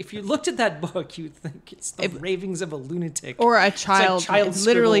like, if you looked at that book, you'd think it's the ravings of a lunatic. Or a child. It's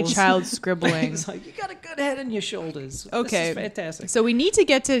literally child scribbling. It's like, you got a good head on your shoulders. Okay. This is fantastic. So we need to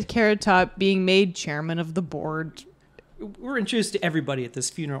get to Carrot Top being made chairman of the board. We're introduced to everybody at this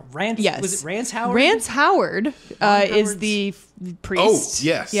funeral. Was it Rance Howard? Rance Howard is the priest. Oh,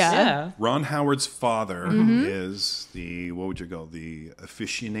 yes. Yeah. Ron Howard's father Mm-hmm. is the, what would you go, the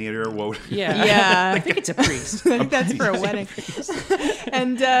officiator? Yeah. I think it's a priest. I think that's for a wedding.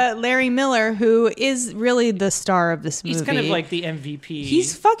 And Larry Miller, who is really the star of this movie. He's kind of like the MVP.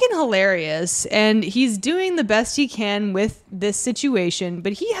 He's fucking hilarious, and he's doing the best he can with this situation,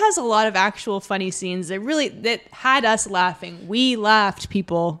 but he has a lot of actual funny scenes that had us laughing. We laughed,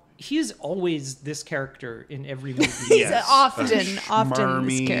 people. He is always this character in every movie. He's often this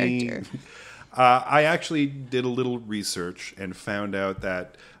Schmarmy. character. I actually did a little research and found out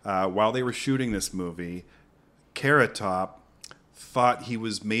that while they were shooting this movie, Carrot Top thought he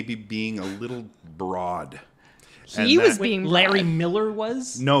was maybe being a little broad. He was being Larry broad. Miller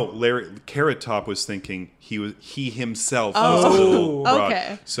was? No, Carrot Top was thinking he himself was a little broad.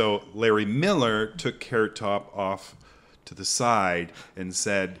 Okay. So Larry Miller took Carrot Top off to the side and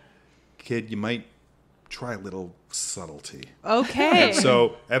said, "Kid, you might try a little subtlety." Okay. And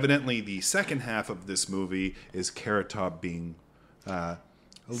so evidently the second half of this movie is Carrot Top being a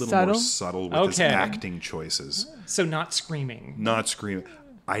little more subtle with his acting choices. So not screaming. Not screaming.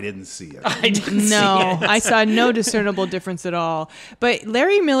 I didn't see it. I didn't see No, it. I saw no discernible difference at all. But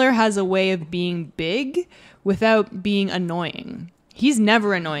Larry Miller has a way of being big without being annoying. He's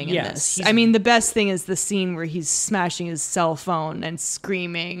never annoying in this. I mean, the best thing is the scene where he's smashing his cell phone and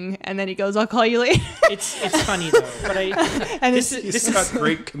screaming, and then he goes, "I'll call you later." It's funny though, but He's got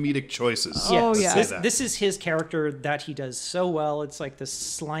great comedic choices. Oh, yeah. This is his character that he does so well. It's like this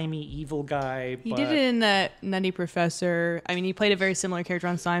slimy evil guy. He did it in that Nutty Professor. I mean, he played a very similar character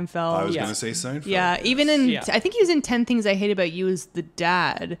on Seinfeld. I was going to say Seinfeld. Yeah, yes. even in, I think he was in 10 Things I Hate About You as the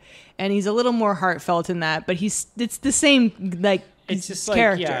dad, and he's a little more heartfelt in that, but it's the same, like, it's just like,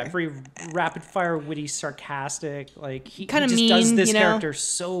 character. very rapid fire, witty, sarcastic. Like he Kinda just mean, does this you know? character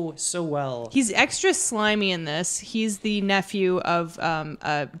so well. He's extra slimy in this. He's the nephew of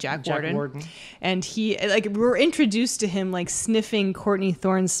Jack Warden. And we're introduced to him like sniffing Courtney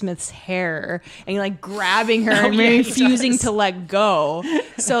Thorne-Smith's hair and like grabbing her and refusing to let go.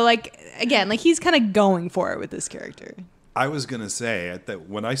 So like, again, like he's kind of going for it with this character. I was going to say that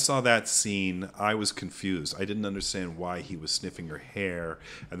when I saw that scene, I was confused. I didn't understand why he was sniffing her hair.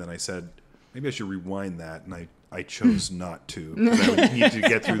 And then I said, maybe I should rewind that. And I chose not to. Because I would need to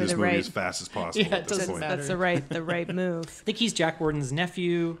get through this movie as fast as possible at this point. That's the right move. I think he's Jack Warden's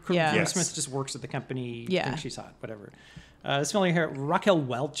nephew. Yeah. Yes. Smith just works at the company. Yeah. Thinks she's hot. Whatever. Smelling hair. Raquel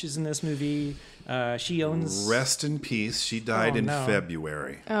Welch is in this movie. She owns. Rest in peace. She died in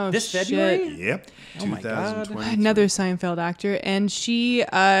February. Oh, this shit. February? Yep. Oh my God. 2023. Another Seinfeld actor, and she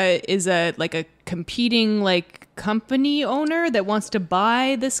is a competing company owner that wants to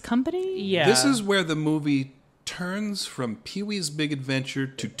buy this company. Yeah. This is where the movie turns from Pee-wee's Big Adventure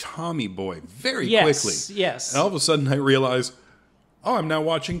to Tommy Boy very quickly. Yes. And all of a sudden I realize, I'm now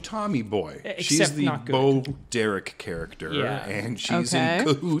watching Tommy Boy. She's Except the not good. Bo Derek character, Yeah. and she's in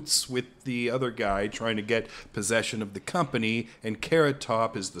cahoots with the other guy trying to get possession of the company, and Carrot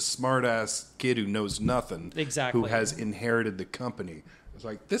Top is the smart-ass kid who knows nothing, Exactly. who has inherited the company. It's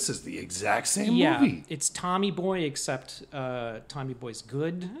like, this is the exact same Yeah, movie. it's Tommy Boy, except Tommy Boy's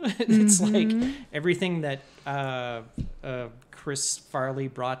good. It's like everything that Chris Farley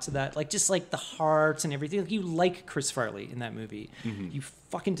brought to that, just the hearts and everything. You like Chris Farley in that movie. You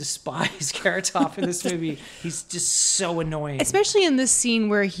fucking despise Carrot Top in this movie. He's just so annoying. Especially in this scene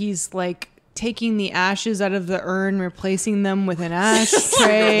where he's taking the ashes out of the urn, replacing them with an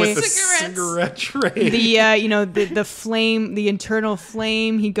ashtray. With a cigarette tray. The flame, the internal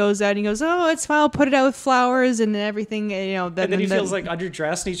flame. He goes out and he goes, "Oh, it's fine. I'll put it out with flowers and everything." And then he feels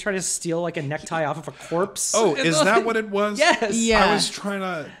underdressed, and he's trying to steal a necktie off of a corpse. Oh, is that what it was? Yes. Yeah. I was trying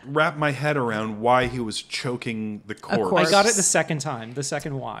to wrap my head around why he was choking the corpse. I got it the second time, the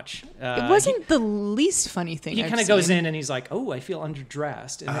second watch. It wasn't the least funny thing. He kind of goes in and he's like, "Oh, I feel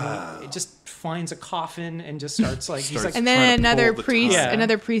underdressed," and then it just finds a coffin and just starts he's like, and then another the priest, top.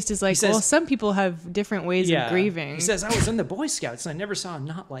 another priest is like, says- "Well, some people have different ways of grieving." He says, "I was in the Boy Scouts and I never saw a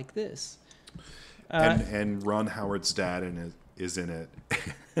knot like this." And Ron Howard's dad is in it.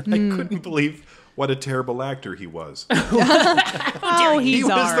 And I couldn't believe what a terrible actor he was. Oh, he's He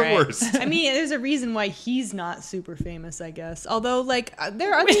was all the right. worst. I mean, there's a reason why he's not super famous, I guess. Although, are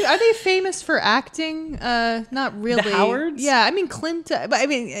they famous for acting? Not really. The Howards? Yeah, I mean Clint. But I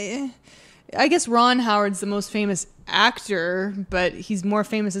mean, I guess Ron Howard's the most famous actor, but he's more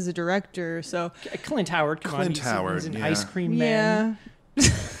famous as a director. So Clint Howard, come on, Clint Howard, he's an yeah. ice cream man. yeah.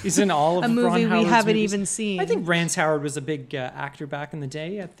 He's in all of a movie Ron we Howard's haven't movies. even seen. I think Rance Howard was a big actor back in the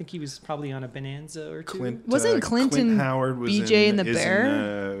day. I think he was probably on a Bonanza or two. Wasn't Clinton Clint Howard was BJ and the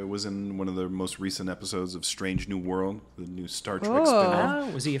Bear? was in one of the most recent episodes of Strange New World, the new Star Trek Oh.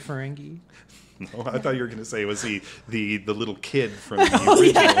 spin-off. Was he a Ferengi? No, I thought you were going to say, was he the little kid from the original?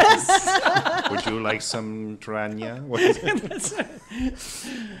 Yes. Would you like some Tranya? What is it?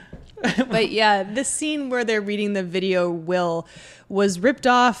 But yeah, this scene where they're reading the video will was ripped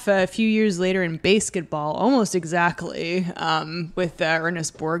off a few years later in Basketball, almost exactly, with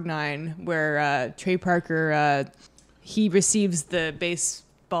Ernest Borgnine, where Trey Parker he receives the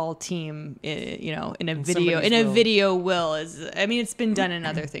baseball team, in a video. In a video, will it's been done in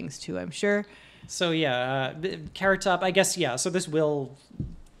other things too, I'm sure. So yeah, Carrot Top, I guess, yeah. So this will,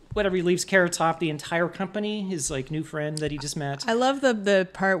 whatever, he leaves Carrot Top, the entire company, his like new friend that he just met. I love the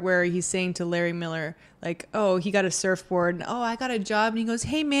part where he's saying to Larry Miller, like, oh, he got a surfboard, and oh, I got a job, and he goes,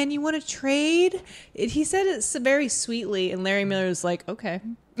 hey man, you want to trade? He said it very sweetly, and Larry Miller's like, okay.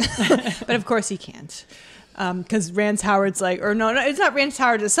 But of course he can't. Because Rance Howard's like, or no, it's not Rance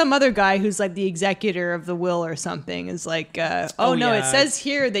Howard, it's some other guy who's like the executor of the will or something is like, it says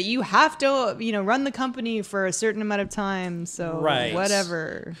here that you have to, run the company for a certain amount of time. So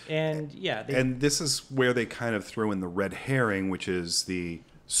whatever. And yeah. And this is where they kind of throw in the red herring, which is the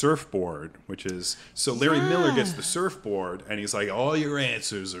surfboard, which is, so Larry Miller gets the surfboard and he's like, all your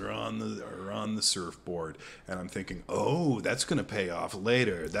answers are on the surfboard. And I'm thinking, oh, that's going to pay off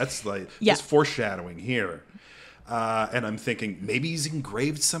later. That's like, it's foreshadowing here. And I'm thinking maybe he's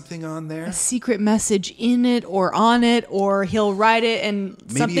engraved something on there. A secret message in it or on it, or he'll write it and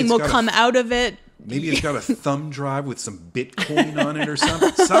maybe something will come out of it. Maybe it's got a thumb drive with some Bitcoin on it or something.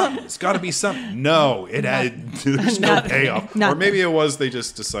 It's got to be something. No, there's no payoff. Or maybe it was they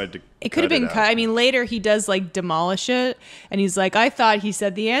just decided to It could have been cut. I mean, later he does like demolish it, and he's like, I thought he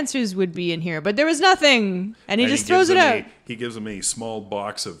said the answers would be in here, but there was nothing. And he just throws it out. He gives him a small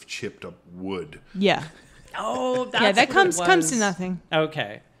box of chipped up wood. Yeah. Oh, that's that comes to nothing.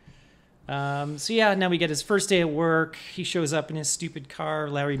 Okay. So yeah, now we get his first day at work. He shows up in his stupid car.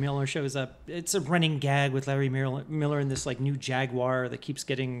 Larry Miller shows up. It's a running gag with Larry Miller in this like new Jaguar that keeps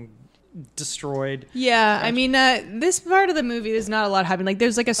getting destroyed. Yeah, I mean, this part of the movie, there's not a lot happening. Like,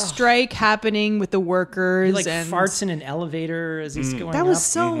 there's like a strike happening with the workers. He like and farts in an elevator as he's going up. That was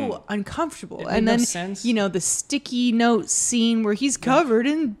so uncomfortable. And then, sense. The sticky note scene where he's covered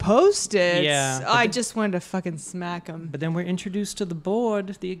in Post-its. Yeah. I just wanted to fucking smack him. But then we're introduced to the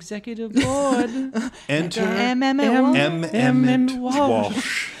board, the executive board. Enter Emmett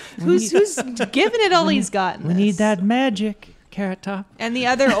Walsh. Who's giving it all he's got. We need that magic. Carrot Top. And the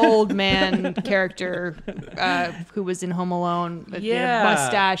other old man character who was in Home Alone, the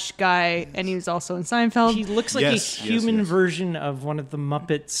mustache guy, and he was also in Seinfeld. He looks like a human version of one of the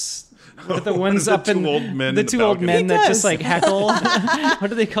Muppets. The ones up in the two old men that just like heckle.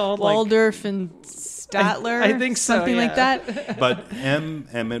 What are they called? Waldorf and Statler. I think so, something like that. But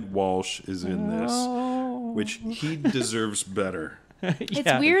Emmett Walsh is in this, which he deserves better.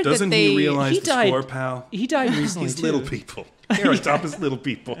 It's weird Doesn't that he realize the score, pal? He died recently. He's little people. Carrot Top is little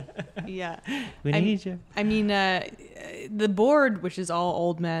people. Yeah. We need you. I mean, the board, which is all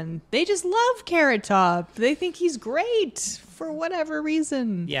old men, they just love Carrot Top. They think he's great for whatever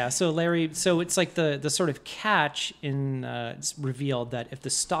reason. Yeah, so it's like the sort of catch in, it's revealed that if the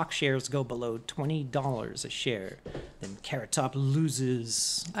stock shares go below $20 a share, then Carrot Top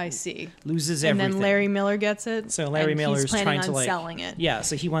loses. I see. Loses everything. everything. And then Larry Miller gets it. So Larry Miller's trying to like selling it. Yeah,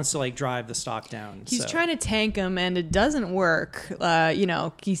 so he wants to like drive the stock down. He's trying to tank him, and it doesn't work.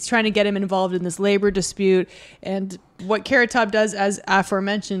 He's trying to get him involved in this labor dispute, and what Carrot Top does, as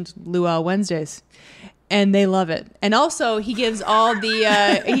aforementioned, Luau Wednesdays. And they love it. And also, he gives all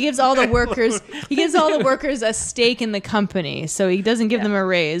the workers a stake in the company. So he doesn't give them a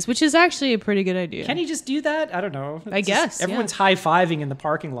raise, which is actually a pretty good idea. Can he just do that? I don't know. I guess everyone's high-fiving in the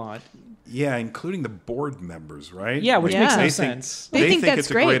parking lot. Yeah, including the board members, right? Yeah, which makes no sense. They think that's it's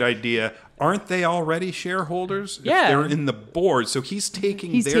a great idea. Aren't they already shareholders? Yeah. If they're in the board. So he's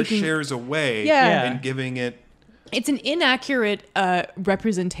taking their shares away and giving it. It's an inaccurate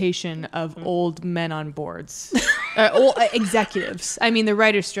representation of old men on boards, old executives. I mean, the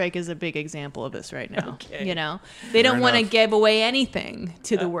writer's strike is a big example of this right now. Okay. They don't want to give away anything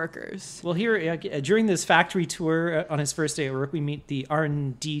to the workers. Well, here during this factory tour on his first day at work, we meet the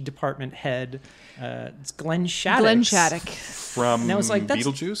R&D department head. It's Glenn Shattuck. From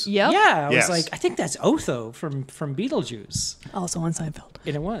Beetlejuice? Yep. Yeah. I was like, I think that's Otho from Beetlejuice. Also on Seinfeld.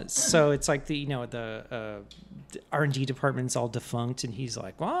 And it was. So it's like the R&D department's all defunct, and he's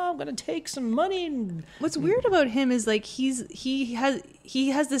like, well, I'm going to take some money. What's weird about him him is like he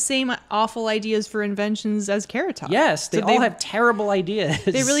has the same awful ideas for inventions as Carrot Top. Yes, they all have terrible ideas.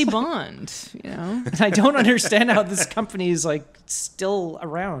 They really bond, And I don't understand how this company is like still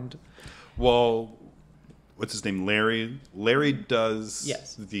around. Well, what's his name? Larry. Larry does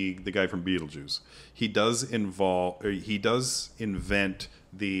the guy from Beetlejuice. He does invent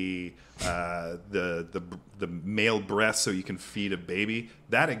the male breast so you can feed a baby.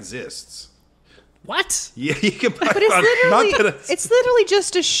 That exists. What? Yeah, you can. But it's literally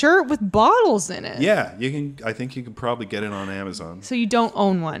just a shirt with bottles in it. Yeah, you can. I think you can probably get it on Amazon. So you don't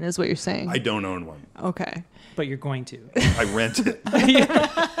own one, is what you're saying? I don't own one. Okay. But you're going to. I rent it.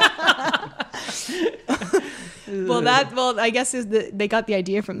 Well, I guess they got the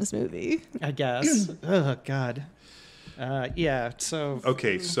idea from this movie. I guess. Oh God. Yeah. So.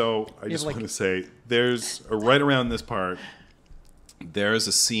 Okay, so I just want to say, there's right around this part, there's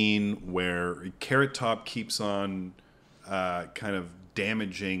a scene where Carrot Top keeps on kind of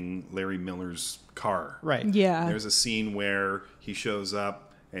damaging Larry Miller's car. Right. Yeah. There's a scene where he shows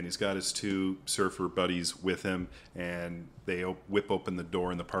up and he's got his two surfer buddies with him, and they whip open the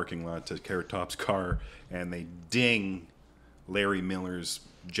door in the parking lot to Carrot Top's car, and they ding Larry Miller's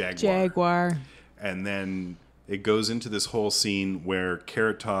Jaguar. And then it goes into this whole scene where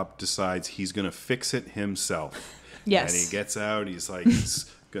Carrot Top decides he's going to fix it himself. Yes. And he gets out, he's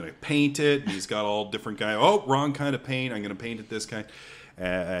going to paint it, and he's got all different guys. Oh, wrong kind of paint. I'm going to paint it this kind.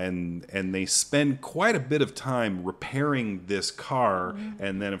 And they spend quite a bit of time repairing this car,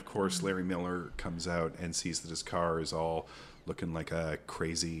 and then of course Larry Miller comes out and sees that his car is all looking like a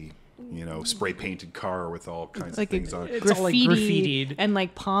crazy, spray painted car with all kinds of things on it. It's all like graffitied and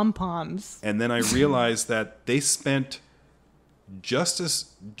like pom poms. And then I realized that they spent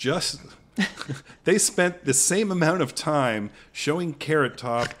they spent the same amount of time showing Carrot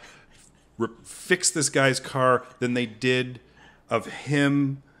Top fix this guy's car than they did of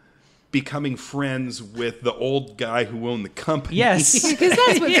him becoming friends with the old guy who owned the company. Yes. Because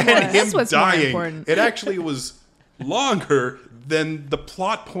that's what's more important. It actually was longer than the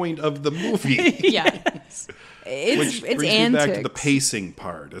plot point of the movie. Yeah. Which It's brings me antics. back to the pacing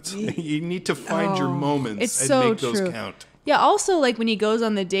part. It's you need to find your moments and so make those true. count. Yeah, also, like, when he goes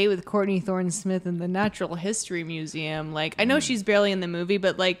on the date with Courtney Thorne-Smith in the Natural History Museum, like, I know she's barely in the movie,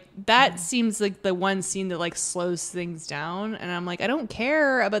 but, like, that seems like the one scene that, like, slows things down. And I'm like, I don't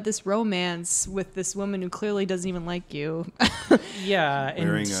care about this romance with this woman who clearly doesn't even like you. Yeah.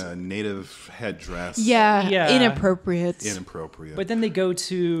 Wearing a native headdress. Yeah. Inappropriate. Inappropriate. But then they go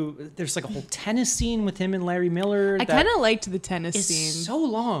to, there's like a whole tennis scene with him and Larry Miller. I kind of liked the tennis It's scene. so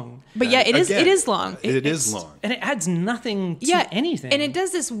long. But yeah, it is long. It is long. And it adds nothing to anything. And it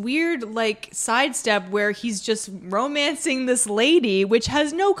does this weird, like, sidestep where he's just romancing this lady, which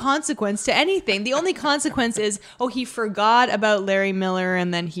has no consequence to anything. The only consequence is, he forgot about Larry Miller,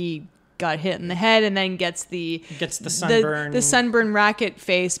 and then he got hit in the head, and then gets the sunburn. The sunburn racket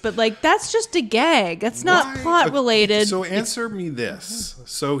face. But, like, that's just a gag. That's not plot related. So answer me this.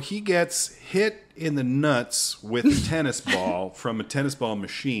 So he gets hit in the nuts with a tennis ball from a tennis ball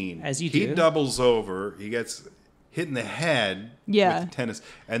machine. As you do. He doubles over. He gets hit in the head with tennis,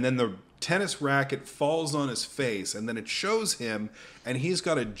 and then the tennis racket falls on his face, and then it shows him, and he's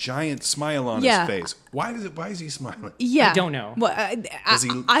got a giant smile on his face. Why is he smiling? Yeah, I don't know. Well,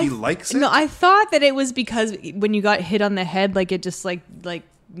 he likes it? No, I thought that it was because when you got hit on the head, like it just like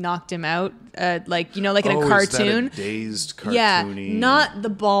knocked him out, like in a cartoon. Is that a dazed cartoony? Yeah, not the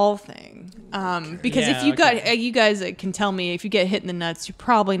ball thing. Because if you got, you guys can tell me, if you get hit in the nuts, you're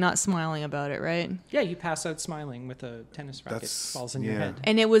probably not smiling about it, right? Yeah, you pass out smiling with a tennis racket falls in your head.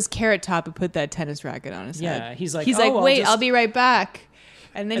 And it was Carrot Top who put that tennis racket on his head. Yeah, he's like, wait, I'll be right back.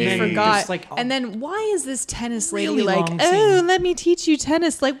 And then he forgot. Like, and then why is this tennis lady really like, scene. let me teach you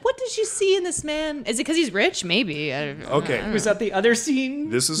tennis? Like, what did you see in this man? Is it because he's rich? Maybe. Okay. Was that the other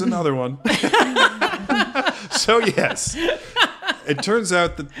scene? This is another one. So, yes. It turns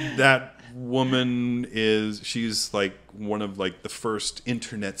out that woman she's like one of like the first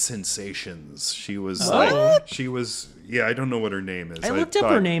internet sensations. She was I don't know what her name is. I looked up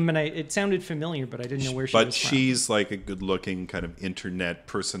her name and it sounded familiar, but I didn't know where she was from. But she's like a good looking kind of internet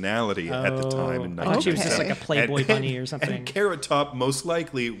personality at the time in 1997. I thought she was just like a Playboy bunny or something. And Carrot Top most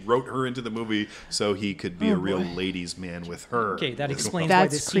likely wrote her into the movie so he could be a real ladies' man with her. Okay, that explains why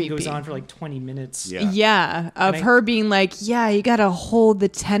this scene goes on for like 20 minutes. Of her being like, you gotta hold the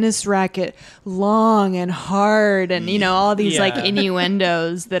tennis racket long and hard, and all these like Yeah.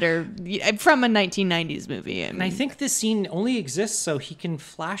 innuendos that are from a 1990s movie. And I think this scene only exists so he can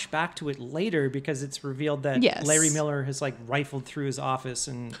flash back to it later because it's revealed that Yes. Larry Miller has like rifled through his office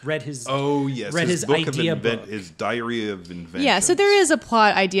and read his his book idea of book. his diary of invention. Yeah, so there is a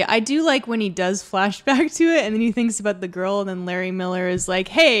plot idea. I do like when he does flashback to it and then he thinks about the girl and then Larry Miller is like,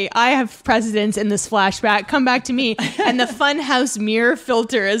 hey, I have precedence in this flashback. Come back to me. And the funhouse mirror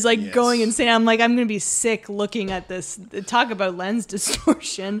filter is like going insane. I'm like, I'm going to be sick looking at this. Talk about lens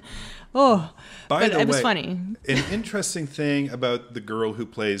distortion. Oh, but it was funny. An interesting thing about the girl who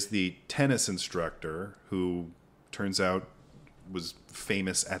plays the tennis instructor, who turns out was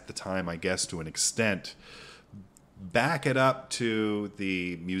famous at the time, I guess, to an extent. Back it up to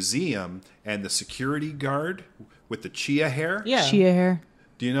the museum and the security guard with the chia hair. Yeah. Chia hair.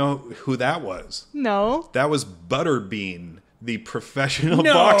 Do you know who that was? No. That was Butterbean, the professional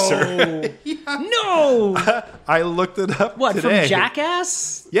boxer. No! I looked it up What, today. from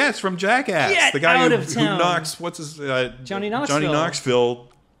Jackass? Yeah, it's from Jackass. Get the guy out who of town. knocks, what's his... Johnny Knoxville. Johnny Knoxville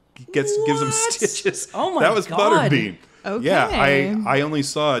gives him What? stitches. Oh my That was God. Butterbean. Okay. Yeah, I only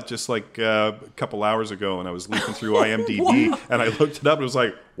saw it just like a couple hours ago and I was leafing through IMDb and I looked it up and was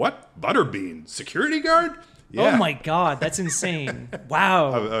like, what? Butterbean? Security guard? Yeah. Oh my God, that's insane.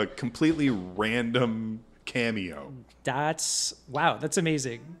 Wow. A completely random cameo. That's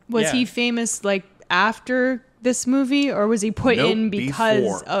amazing. Was Yeah. he famous like after this movie or was he put Nope, in because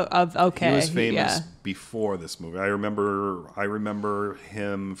before. of okay. He was famous Yeah. before this movie. I remember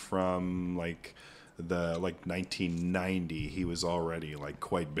him from like 1990. He was already like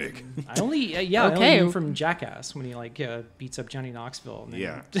quite big. I only I only knew him from Jackass when he like beats up Johnny Knoxville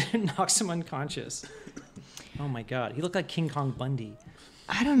and then knocks him unconscious. Oh my God, he looked like King Kong Bundy.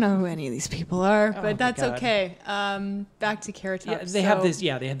 I don't know who any of these people are, my but that's God. okay. Back to Carrot Top. Yeah, they have this.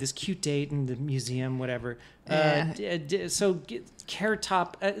 Yeah, they have this cute date in the museum, whatever. So Carrot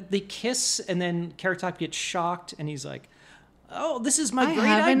Top, they kiss, and then Carrot Top gets shocked, and he's like, "Oh, this is my I great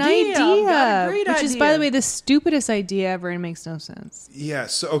have an idea. I've got a great which idea." is, by the way, the stupidest idea ever, and makes no sense. Yeah,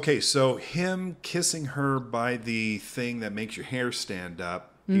 so him kissing her by the thing that makes your hair stand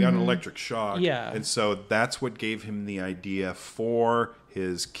up, he got an electric shock. Yeah. And so that's what gave him the idea for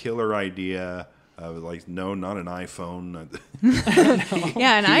his killer idea of like, no, not an iPhone. Yeah,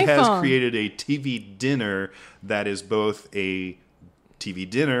 an He iPhone. has created a TV dinner that is both a TV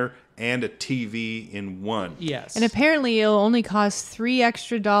dinner and a TV in one. Yes, And apparently it'll only cost $3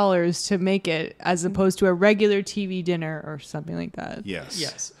 extra to make it as opposed to a regular TV dinner or something like that.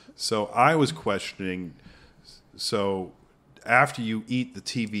 Yes. So I was questioning, so after you eat the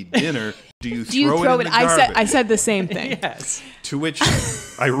TV dinner, do you throw it in the garbage? I said the same thing. yes. To which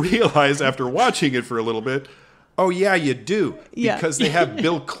I realized after watching it for a little bit, oh yeah, you do. Yeah. Because they have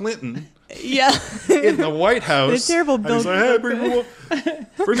Bill Clinton Yeah. in the White House. The terrible and Bill he's like, hey,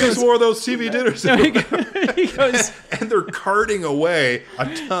 bring us more of those TV dinners. He goes. And they're carting away a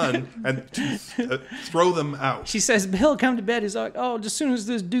ton and throw them out. She says, "Bill, come to bed." He's like, "Oh, as soon as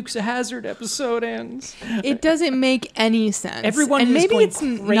this Dukes of Hazzard episode ends." It doesn't make any sense. Everyone and is maybe going it's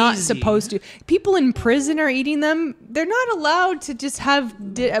not crazy. supposed to. People in prison are eating them. They're not allowed to just have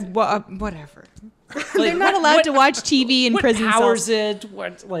whatever. They're not allowed to watch TV in What prison powers cells. it?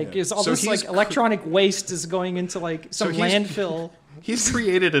 What is all So this he's like electronic waste is going into like some he's- landfill? He's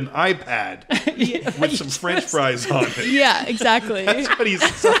created an iPad with some French fries on it. Yeah, exactly. That's what he's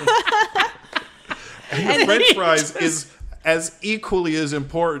selling. And the French fries is as equally as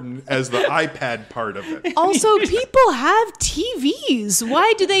important as the iPad part of it. Also, people have TVs.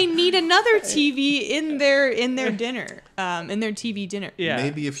 Why do they need another TV in their dinner? In their TV dinner. Yeah,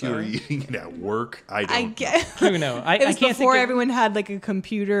 Maybe if you were eating it at work, I I don't get. Who knows? I It was can't before think of, everyone had like a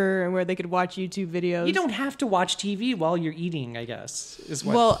computer where they could watch YouTube videos. You don't have to watch TV while you're eating, I guess. Is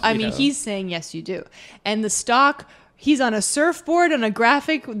what, Well, I you mean, know. he's saying yes, you do. And the stock, he's on a surfboard on a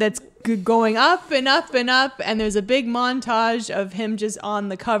graphic that's going up and up and up, and there's a big montage of him just on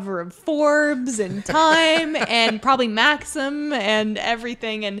the cover of Forbes and Time and probably Maxim and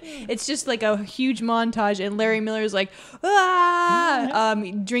everything, and it's just like a huge montage. And Larry Miller's like,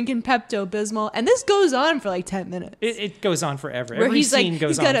 drinking Pepto-Bismol, and this goes on for like 10 minutes. It goes on forever. Where Every he's like, scene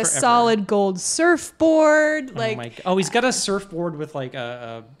goes he's on got a forever. solid gold surfboard, like. He's got a surfboard with like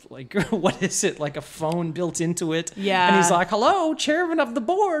a what is it, like a phone built into it? Yeah. And he's like, "Hello, chairman of the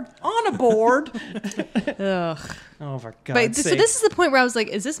board, on a board." Ugh. Oh for God's But so sake! this is the point where I was like,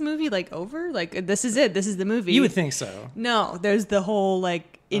 is this movie like over? Like, this is it. This is the movie. You would think so. No, there's the whole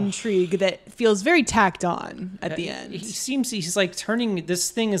like intrigue that feels very tacked on at the end. He's like turning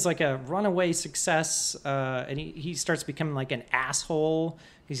this thing is like a runaway success, and he starts becoming like an asshole.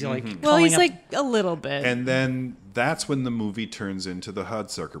 He's like, well, he's like a little bit, and then that's when the movie turns into the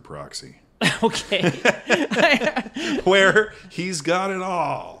Hudsucker Proxy. Okay, where he's got it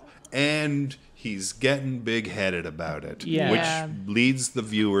all, and he's getting big-headed about it, which leads the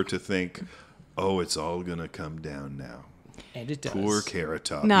viewer to think, oh, it's all gonna come down now. And it does. Poor Carrot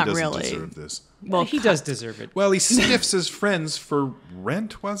Top. Not he doesn't really. deserve this. Well, he does deserve it. Well, he sniffs his friends for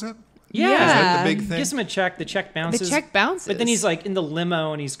rent, was it? Yeah. Is that the big thing? Gives him a check. The check bounces. The check bounces. But then he's like in the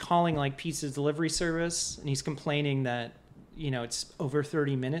limo and he's calling like pizza delivery service and he's complaining that, it's over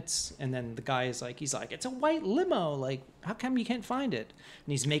 30 minutes. And then the guy is like, it's a white limo. Like, how come you can't find it?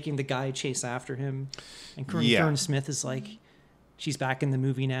 And he's making the guy chase after him. And Karen Smith is like, she's back in the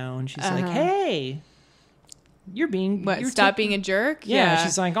movie now. And she's like, hey. Stop being a jerk? Yeah,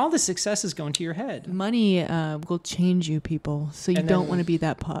 she's like, all the success is going to your head. Money will change you, people. So you don't want to be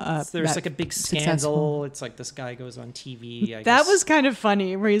that there's like a big scandal. Successful. It's like this guy goes on TV. That was kind of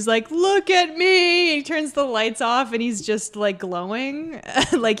funny where he's like, look at me. He turns the lights off and he's just like glowing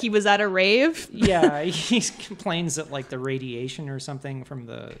like he was at a rave. Yeah, he complains that like the radiation or something from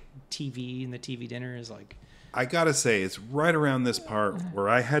the TV and the TV dinner is like... I gotta say, it's right around this part where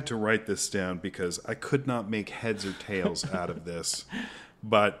I had to write this down because I could not make heads or tails out of this.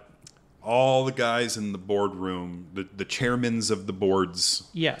 But all the guys in the boardroom, the chairmans of the boards,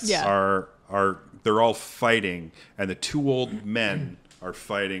 they're all fighting, and the two old men are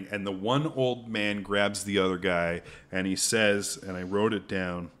fighting, and the one old man grabs the other guy, and he says, and I wrote it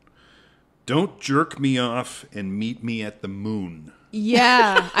down, "Don't jerk me off and meet me at the moon."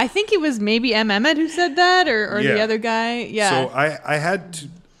 Yeah, I think it was maybe M. Emmett who said that, or the other guy. Yeah. So I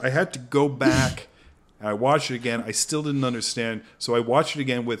had to go back. I watched it again. I still didn't understand, so I watched it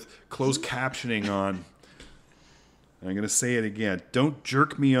again with closed captioning on. I'm gonna say it again. Don't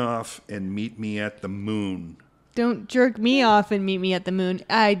jerk me off and meet me at the moon. Don't jerk me off and meet me at the moon.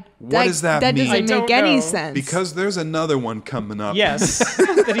 What does that mean? That doesn't make any sense. Because there's another one coming up. Yes.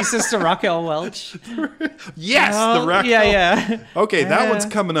 That he says to Raquel Welch. Yes, the Raquel. Yeah. Okay, that one's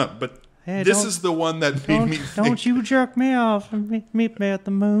coming up, but this is the one that made me think. Don't you jerk me off and meet me at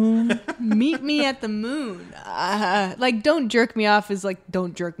the moon. Meet me at the moon. Like, don't jerk me off is like,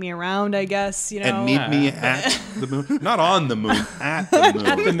 don't jerk me around, I guess, And meet me at the moon. Not on the moon, at the moon.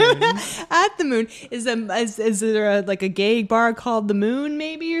 At the moon. At the moon. Is there a gay bar called The Moon,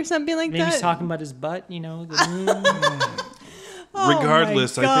 maybe, or something like that? Maybe he's talking about his butt, the moon.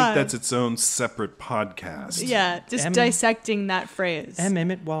 Regardless, I think that's its own separate podcast. Yeah, just dissecting that phrase. M.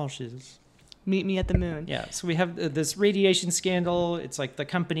 Emmett Walsh's. Meet me at the moon. Yeah, so we have this radiation scandal. It's like the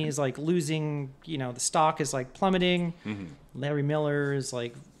company is like losing, the stock is like plummeting. Mm-hmm. Larry Miller is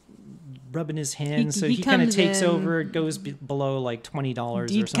like rubbing his hands, so he kind of takes over. It goes below like $20 or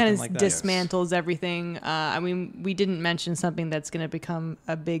something like that. He dismantles everything. I mean, we didn't mention something that's going to become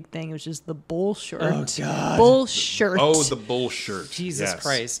a big thing, which is the bull shirt. Oh, God. Bull shirt. Oh, the bull shirt. Jesus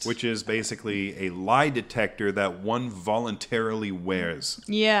Christ. Which is basically a lie detector that one voluntarily wears.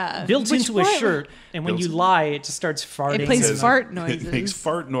 Yeah. Built into a shirt, and when you lie, it just starts farting. It plays fart noises. It makes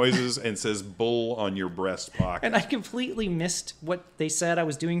fart noises and says bull on your breast pocket. And I completely missed what they said. I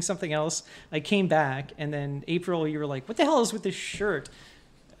was doing something else. I came back, and then April, you were like, "What the hell is with this shirt?"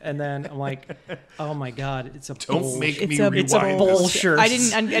 And then I'm like, "Oh my God, it's a don't make me rewind. It's a bull shirt." I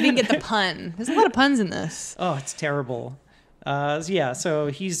didn't get the pun. There's a lot of puns in this. Oh, it's terrible. So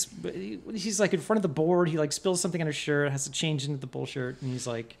he's like in front of the board. He like spills something on his shirt, has to change into the bull shirt, and he's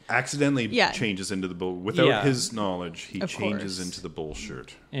like accidentally changes into the bull without his knowledge. He changes into the bull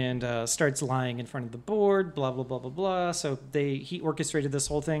shirt and starts lying in front of the board. Blah blah blah blah blah. So he orchestrated this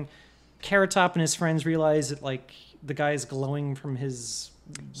whole thing. Carrot Top and his friends realize that like the guy is glowing from his.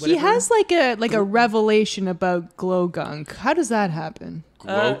 Whatever. He has like a revelation about glow gunk. How does that happen?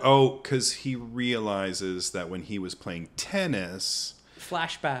 Because he realizes that when he was playing tennis,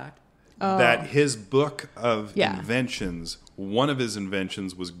 flashback, that his book of inventions, one of his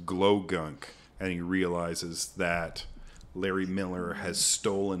inventions was glow gunk, and he realizes that Larry Miller has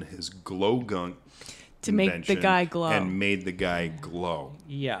stolen his glow gunk to make the guy glow and made the guy glow.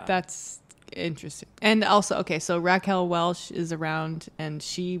 Yeah, that's interesting. And also, so Raquel Welch is around, and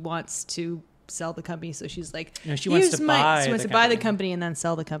she wants to sell the company. So she's like, she wants to buy the company and then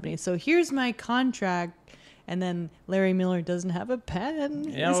sell the company. So here's my contract. And then Larry Miller doesn't have a pen.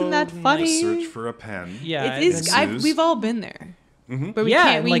 Isn't that funny? Search for a pen. Yeah, it is. We've all been there. Mm-hmm. But we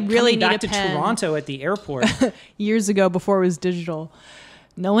can't. We like really need back a pen. to Toronto at the airport years ago before it was digital.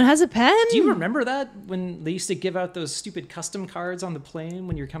 No one has a pen. Do you remember that when they used to give out those stupid custom cards on the plane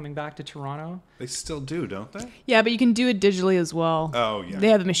when you're coming back to Toronto? They still do, don't they? Yeah, but you can do it digitally as well. Oh, yeah. They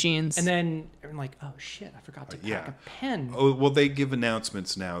have the machines. And then I'm like, oh shit, I forgot to pack a pen. Oh, well, they give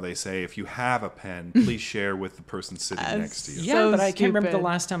announcements now. They say, if you have a pen, please share with the person sitting next to you. Yeah, So but I can't remember the stupid.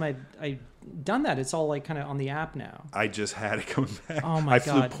 last time I done that. It's all like kind of on the app now. I just had it coming back. Oh my I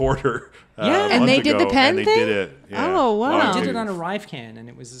flew God. Porter. Yeah. A And they month did the ago, pen and they thing? did it. Yeah. Oh, wow. I Oh. did it on ArriveCan, and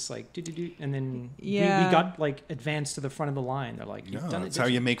it was just like do, and then we got like advanced to the front of the line. They're like, you've No, done it. that's how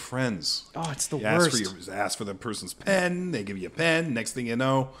you make friends. Oh, it's the You worst. ask for the person's pen. They give you a pen. Next thing you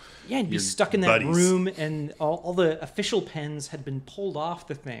know, Yeah, and be you're stuck in that buddies. room, and all the official pens had been pulled off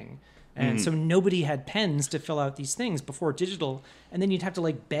the thing. And so nobody had pens to fill out these things before digital. And then you'd have to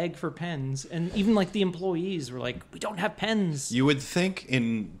like beg for pens. And even like the employees were like, we don't have pens. You would think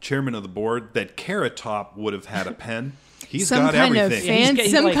in chairman of the board that Carrot Top would have had a pen. He's some got kind everything. of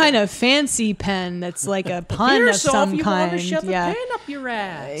he's some like- kind of fancy pen that's like a pun of some if you kind. want to shove Yeah, a pen up your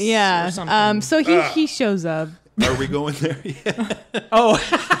ass. yeah. Or something. So he shows up. Are we going there yet? Oh,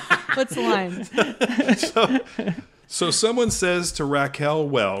 What's the line? So someone says to Raquel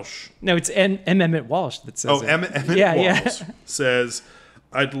Welsh, no, it's Emmett Walsh that says it. Emmett Yeah, Walsh says,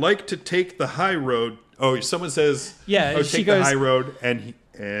 I'd like to take the high road. Oh, someone says, Yeah, oh, she take goes- the high road, and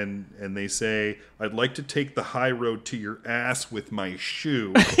they say, I'd like to take the high road to your ass with my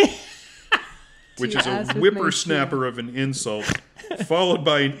shoe, which your is a ass with my whippersnapper of an insult, followed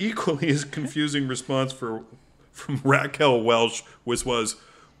by an equally as confusing response from Raquel Welsh, which was,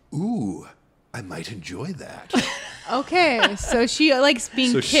 ooh, I might enjoy that. Okay, so she likes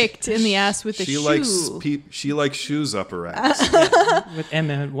being kicked in the ass with a she shoe. She likes shoes up her ass. With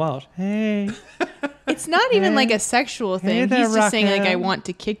Emmett Walsh. Hey. It's not even like a sexual thing. there, He's just saying like, Raquel. "I want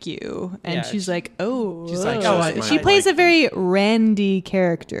to kick you," and Yeah, she's like, "Oh." she's like, oh. "Oh, She I plays like a very Randy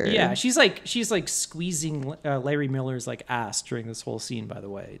character. Yeah, she's like squeezing Larry Miller's like ass during this whole scene. By the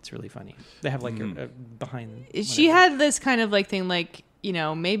way, it's really funny. They have like a behind. She whatever. had this kind of like thing, like, you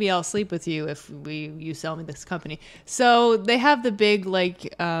know, maybe I'll sleep with you if you sell me this company. So they have the big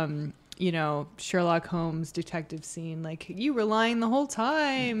like you know, Sherlock Holmes detective scene, like, you were lying the whole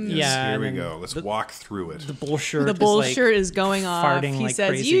time. Yes, Yeah, here and we then go. Let's walk through it. The bull shirt. The bull is like shirt is going off. farting He like says,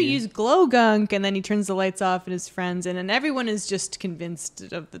 crazy. "You use glow gunk," and then he turns the lights off and his friends in, and everyone is just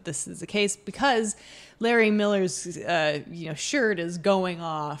convinced of that this is the case because Larry Miller's shirt is going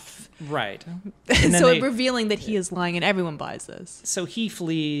off. Right. So revealing that he is lying, and everyone buys this. So he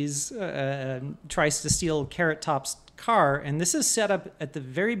flees, tries to steal Carrot Top's car, and this is set up at the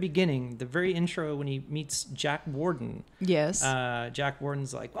very beginning, the very intro when he meets Jack Warden. Yes. Jack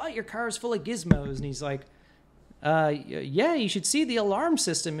Warden's like, "Well, your car's full of gizmos," and he's like, "Yeah, you should see the alarm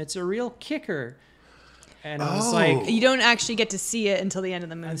system. It's a real kicker." And I was like, You don't actually get to see it until the end of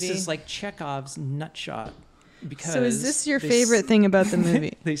the movie. "This is like Chekhov's nutshot." Because So is this your they favorite thing about the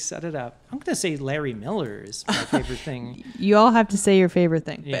movie? They set it up. I'm going to say Larry Miller is my favorite thing. You all have to say your favorite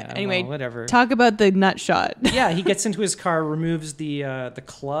thing. Yeah, But anyway, well, whatever. talk about the nut shot. Yeah, he gets into his car, removes the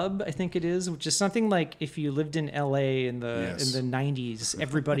club, I think it is, which is something like if you lived in LA in the 90s,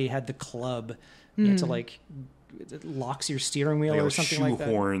 everybody had the club. You had to like it locks your steering wheel Like or a something like that.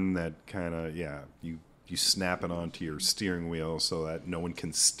 shoehorn that kind of you snap it onto your steering wheel so that no one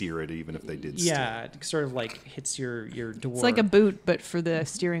can steer it even if they did steer Yeah, it. it sort of like hits your door. It's like a boot, but for the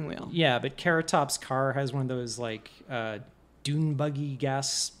steering wheel. Yeah, but Carrot Top's car has one of those like dune buggy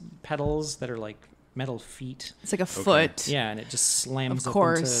gas pedals that are like metal feet. It's like a foot. Yeah, and it just slams Of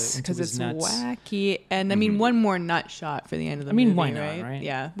course, into because his it's nuts. wacky. And I mean, one more nut shot for the end of the I mean, movie, why not, right?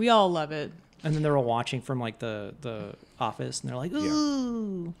 Yeah, we all love it. And then they're all watching from like the office, and they're like,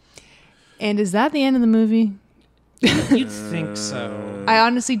 "Ooh." And is that the end of the movie? You'd think so. I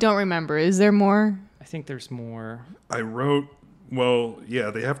honestly don't remember. Is there more? I think there's more. I wrote, well, yeah,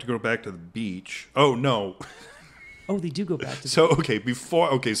 they have to go back to the beach. Oh, no. Oh, they do go back to.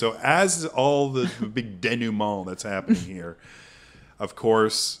 So as all the big denouement that's happening here, of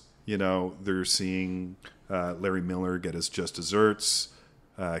course, you know, they're seeing Larry Miller get his just desserts.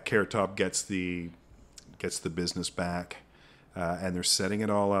 Carrot Top gets the business back, and they're setting it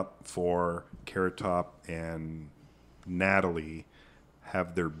all up for Carrot Top and Natalie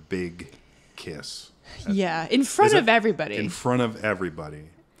have their big kiss. Yeah, in front of everybody. In front of everybody.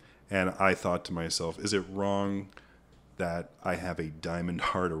 And I thought to myself, is it wrong that I have a diamond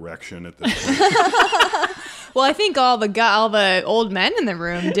heart erection at this point? Well, I think all the old men in the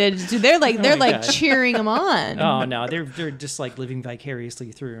room did. They're like God. cheering him on. Oh no, they're just like living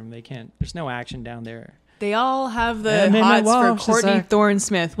vicariously through him. They can't. There's no action down there. They all have the And then hots Walsh for is Courtney like,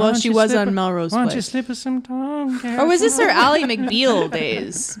 Thorne-Smith. Well, she was on Melrose Why don't you Place. slip us some tongue? Or was this her Ally McBeal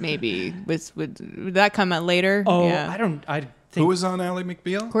days, maybe? Would that come out later? Oh, yeah. I think... Who was on Ally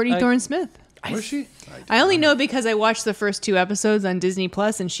McBeal? Courtney Thorne-Smith. Was she? I only know because I watched the first 2 episodes on Disney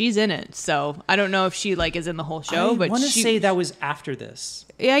Plus, and she's in it. So I don't know if she like is in the whole show, but I want to say that was after this.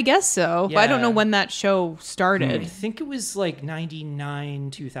 Yeah, I guess so. But I don't know Yeah. when that show started. I think it was like 99,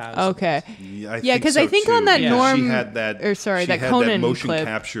 2000. Okay. Yeah, Yeah, 'cause I think on that Yeah. Norm- she had that, or sorry, she that had Conan that motion clip.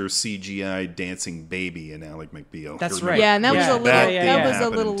 capture CGI dancing baby in Alec McBeal. That's Remember? right. Yeah, and that was Yeah. a little. That That, didn't was a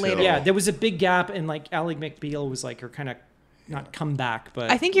happen little until- later. Yeah, there was a big gap, and like Ally McBeal was like her kind of not comeback, but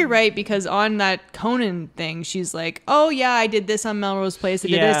I think you're right because on that Conan thing, she's like, "Oh yeah, I did this on Melrose Place. I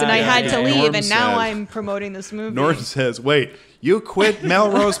did this, and I Yeah, had to yeah. leave, Norm and now said- I'm promoting this movie." Norton says, "Wait, you quit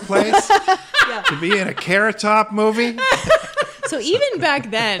Melrose Place to be in a Carrot Top movie?" So even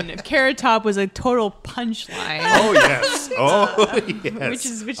back then, Carrot Top was a total punchline. Oh yes, oh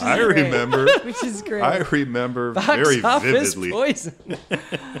yes. Which is I great. remember. Which is great. I remember box very office vividly. poison.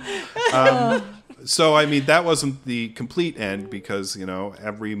 So I mean, that wasn't the complete end because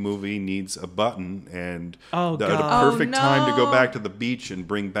every movie needs a button, and Oh, the God. perfect Oh, time to go no. back to the beach and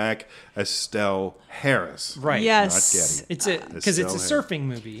bring back Estelle Harris. Right. Yes. It's because it's a Estelle surfing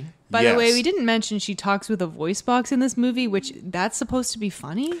movie. By the way, Yes. we didn't mention she talks with a voice box in this movie, which that's supposed to be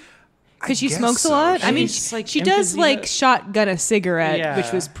funny because she guess smokes a so. lot. I mean, She's like she does emphysema- like shotgun a cigarette, Yeah.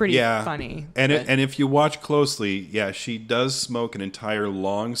 which was pretty Yeah, funny. And but- and if you watch closely, yeah, she does smoke an entire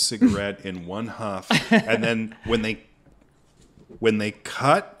long cigarette in one huff, and then when they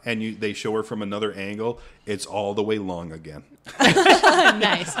cut and they show her from another angle, it's all the way long again.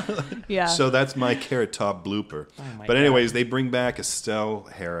 Nice. Yeah. So that's my Carrot Top blooper. my But anyways, they bring back Estelle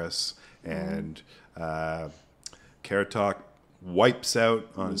Harris, and Carrot Top wipes out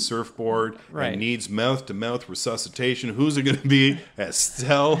on his surfboard Right. and needs mouth-to-mouth resuscitation. Who's it going to be?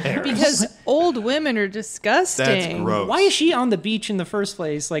 Estelle Harris. because old women are disgusting. That's gross. Why is she on the beach in the first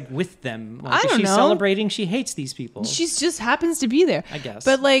place, like with them? Like, I is don't she know. celebrating? She hates these people. She just happens to be there. I guess.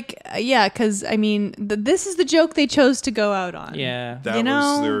 But like, yeah, because I mean, this is the joke they chose to go out on. yeah. That you know,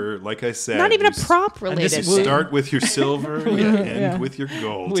 was their, like I said, Not even a you prop You related. would- start with your silver, you end with your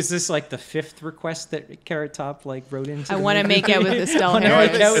gold. Was this like the 5th request that Carrot Top like wrote into? I the want to movie? make out with Estelle Wanna No, I Harris.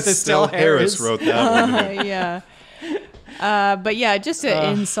 make think out with Estelle Estelle Harris Harris. wrote that one. Yeah. But yeah, just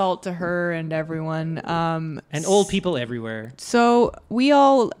an insult to her and everyone. And old people everywhere. So we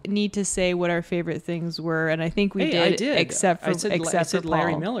all need to say what our favorite things were, and I think we I did, did. except for I said except for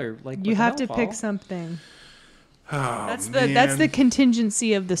Larry Paul. Miller. Like You what the have to hell, pick Paul? something. Oh, That's the man.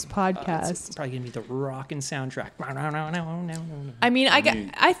 contingency of this It's podcast. probably gonna be the rockin' soundtrack. I mean,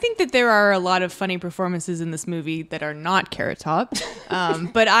 I think that there are a lot of funny performances in this movie that are not Carrot Top,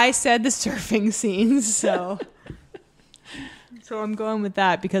 but I said the surfing scenes, so I'm going with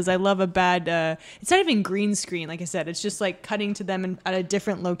that because I love a bad. It's not even green screen, like I said. It's just like cutting to them at a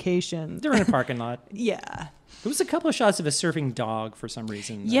different location. They're in a parking lot. Yeah, There was a couple of shots of a surfing dog for some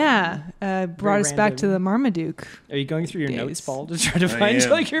reason. yeah. Brought us back to the random. Marmaduke. Are you going through your Days. notes, Paul, to try to I find am.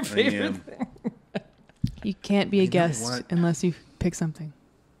 like your I favorite am. thing? You can't be a know guest what? unless you pick something.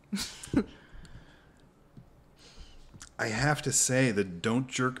 I have to say that "Don't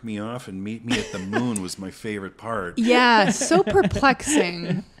Jerk Me Off and Meet Me at the Moon" was my favorite part. Yeah, so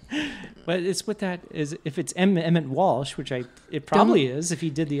perplexing. But it's what that is. If it's Emmett Walsh, which it probably is, if he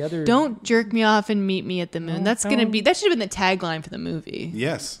did the other. Don't jerk me off and meet me at the moon. No, That should have been the tagline for the movie.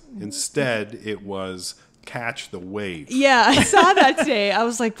 Yes. Instead, it was "Catch the Wave." Yeah, I saw that today. I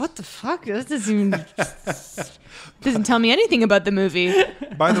was like, what the fuck? This doesn't tell me anything about the movie.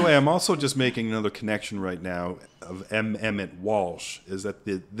 By the way, I'm also just making another connection right now of Emmett Walsh, is that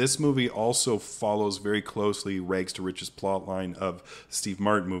this movie also follows very closely Rags to Riches plotline of Steve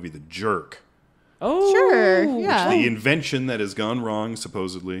Martin movie The Jerk. Oh, Sure, yeah. The invention that has gone wrong,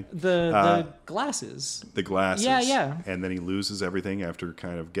 supposedly. The glasses. The glasses. Yeah. And then he loses everything after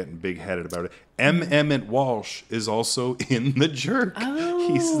kind of getting big-headed about it. Emmett Walsh is also in The Jerk.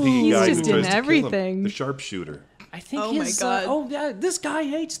 Oh. He's the He's guy just who in tries to kill him, everything. the sharpshooter. I think Oh my his. God. Yeah, this guy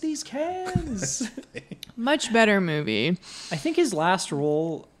hates these cans. Much better movie. I think his last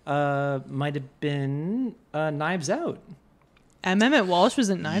role might have been Knives Out. Emmett Walsh was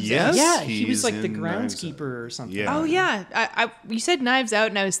in Knives Yes. Out. Yeah, he he's was like the in Knives groundskeeper or something. Yeah. Oh yeah, you said Knives Out,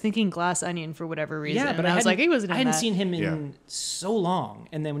 and I was thinking Glass Onion for whatever reason. Yeah, but and I was like, he wasn't. I in hadn't that. seen him in Yeah. so long,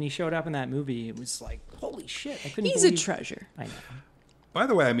 and then when he showed up in that movie, it was like, holy shit! I couldn't. He's a believe... treasure. I know. By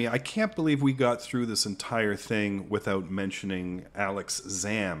the way, I mean, I can't believe we got through this entire thing without mentioning Alex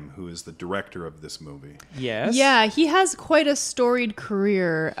Zam, who is the director of this movie. Yes. Yeah, he has quite a storied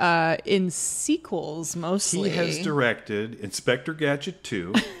career in sequels, mostly. He has directed Inspector Gadget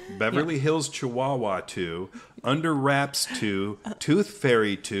 2, Beverly Hills Chihuahua 2, Under Wraps 2, Tooth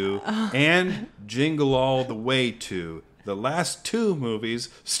Fairy 2, and Jingle All the Way 2. The last two movies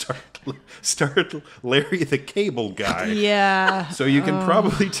starred Larry the Cable Guy. Yeah. So you can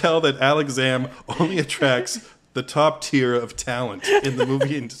probably tell that Alex Zam only attracts the top tier of talent in the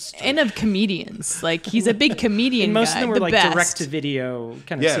movie industry. And of comedians. Like, he's a big comedian And most guy, of them were the like best. direct-to-video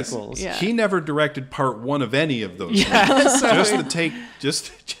kind of sequels. Yeah. He never directed part one of any of those. Just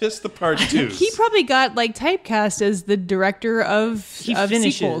the part two. He probably got like typecast as the director of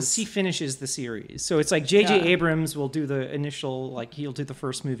sequels. He finishes the series. So it's like J.J. Abrams will do the initial, like he'll do the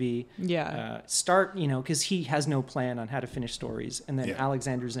first movie. Yeah. Start, because he has no plan on how to finish stories. And then Yeah.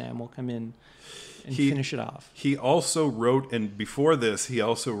 Alexander Zam will come in and finish it off. He also wrote, and before this, he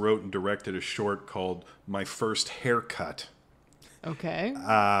also wrote and directed a short called My First Haircut. Okay.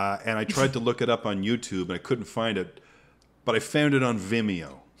 And I tried to look it up on YouTube, and I couldn't find it, but I found it on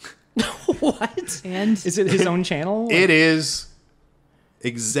Vimeo. What? And Is it his own channel? It is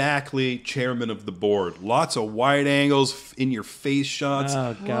exactly chairman of the board. Lots of wide angles, in-your-face shots.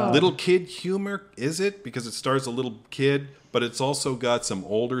 Oh, God. Little kid humor, is it? Because it stars a little kid, but it's also got some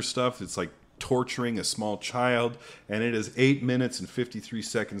older stuff. It's like torturing a small child, and it is 8 minutes and 53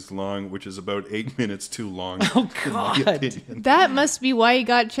 seconds long, which is about 8 minutes too long. Oh, God. In my opinion. that must be why he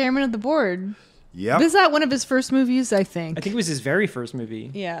got chairman of the board. Yep. Is that one of his first movies, I think? I think it was his very first movie.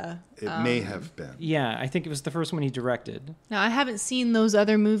 Yeah. It may have been. Yeah, I think it was the first one he directed. Now, I haven't seen those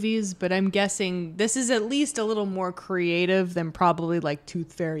other movies, but I'm guessing this is at least a little more creative than probably like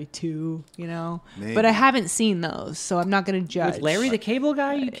Tooth Fairy 2, Maybe. But I haven't seen those, so I'm not going to judge. With Larry the Cable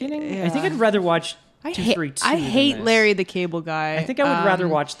Guy? Are you kidding? Yeah. I think I'd rather watch I Tooth Fairy 2 I than hate this. Larry the Cable Guy. I think I would rather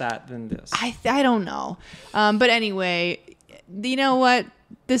watch that than this. I don't know. But anyway, you know what?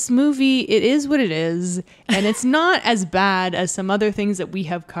 This movie, it is what it is, and it's not as bad as some other things that we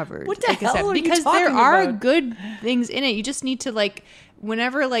have covered. What the hell are you because there talking are about? good things in it. You just need to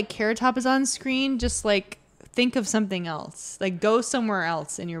whenever Carrot Top is on screen, just think of something else. Go somewhere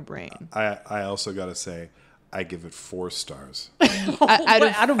else in your brain. I also got to say, I give it 4 stars.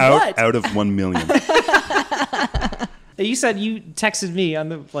 Out of what? Out of 1 million. You said you texted me on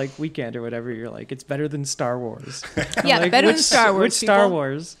the weekend or whatever. You're like, it's better than Star Wars. Yeah, better than Star Wars. Which Star people.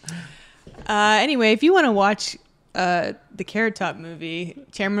 Wars? Anyway, if you want to watch the Carrot Top movie,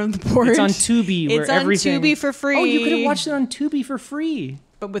 Chairman of the Board, It's on Tubi. Where it's on everything... Tubi for free. Oh, you could have watched it on Tubi for free.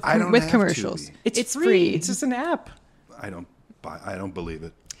 but with I don't with have commercials. Tubi. It's free. It's just an app. I don't believe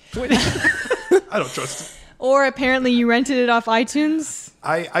it. I don't trust it. Or apparently you rented it off iTunes.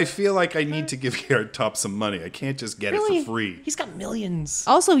 I feel like I need to give Carrot Top some money. I can't just get it for free. He's got millions.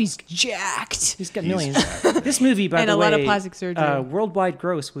 Also, he's jacked. He's got millions. This movie, by And the a way, lot of plastic surgery. worldwide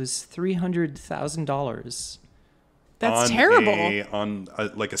gross was $300,000. That's on terrible. On a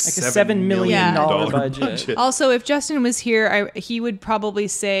 $7 million dollar budget. Also, if Justin was here, he would probably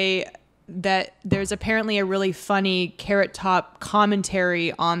say that there's apparently a really funny Carrot Top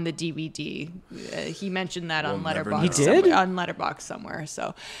commentary on the DVD. He mentioned that on We'll never Letterboxd. know. He did? somewhere- on Letterboxd somewhere.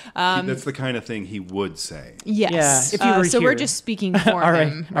 So, That's the kind of thing he would say. yes. Yeah, if you were so we're here. just speaking for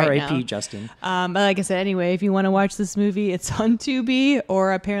him right R.I.P. now. Justin. But like I said, anyway, if you want to watch this movie, it's on Tubi,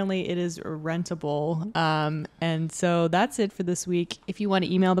 or apparently it is rentable. And so that's it for this week. If you want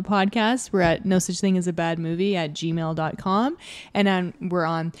to email the podcast, we're at nosuchthingAsABadMovie@gmail.com. And we're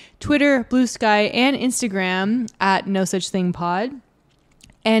on Twitter, Blue Sky, and Instagram at nosuchthingpod.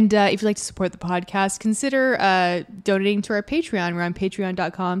 And if you'd like to support the podcast, consider donating to our Patreon. We're on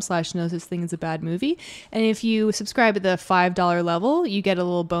patreon.com/nosuchthingAsABadMovie. And if you subscribe at the $5 level, you get a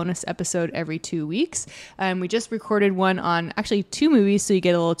little bonus episode every 2 weeks. We just recorded one on actually 2 movies, so you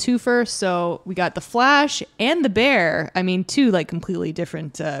get a little twofer. So we got The Flash and The Bear. I mean, 2 completely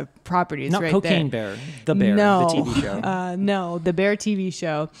different properties. Not right Cocaine there. Bear. The Bear, No. the TV show. No, The Bear TV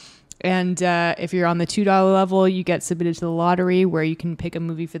show. And if you're on the $2 level, you get submitted to the lottery where you can pick a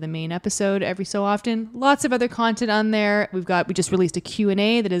movie for the main episode every so often. Lots of other content on there. We just released a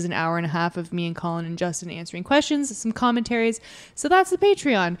Q&A that is an hour and a half of me and Colin and Justin answering questions, some commentaries. So that's the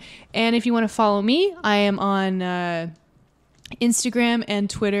Patreon. And if you want to follow me, I am on Instagram and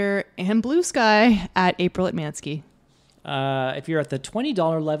Twitter and Blue Sky at April at Mansky. If you're at the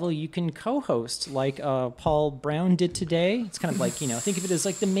 $20 level, you can co-host like Paul Brown did today. It's kind of like, think of it as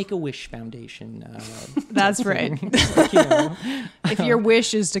like the Make-A-Wish Foundation. That's right. Like, if your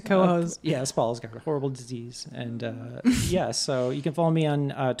wish is to co-host. Yes, Paul's got a horrible disease. And so you can follow me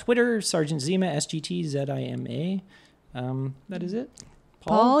on Twitter, Sergeant Zima, SGTZIMA. That is it.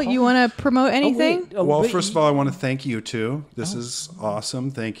 Paul, you want to promote anything? Well, first of all, I want to thank you too. This is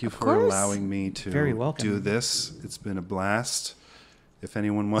awesome. Thank you for allowing me to do this. It's been a blast. If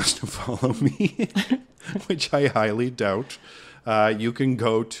anyone wants to follow me, which I highly doubt, you can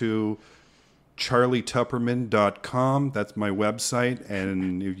go to charlietupperman.com. That's my website,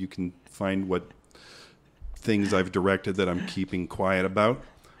 and you can find what things I've directed that I'm keeping quiet about,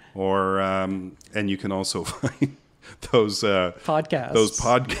 and you can also find those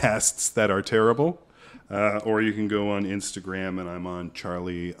podcasts that are terrible, or you can go on Instagram, and I'm on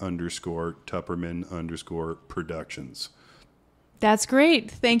Charlie_Tupperman_Productions. That's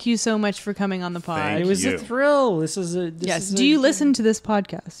great. Thank you so much for coming on the pod. It was a thrill. Do you listen to this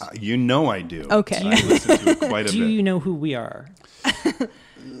podcast? You know I do. Okay. I listen to it quite a bit. Do you know who we are?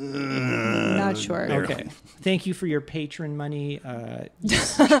 Not sure. Barely. Okay. Thank you for your patron money.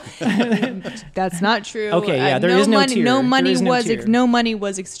 That's not true. Okay, yeah, there is no money. tier. No money tier. no money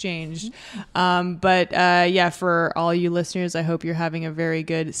was exchanged. But for all you listeners, I hope you're having a very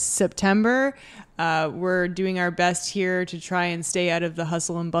good September. We're doing our best here to try and stay out of the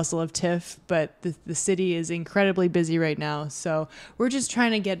hustle and bustle of TIFF, but the city is incredibly busy right now, so we're just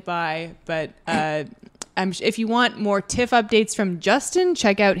trying to get by. But if you want more TIFF updates from Justin,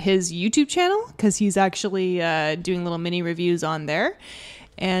 check out his YouTube channel, because he's actually doing little mini reviews on there.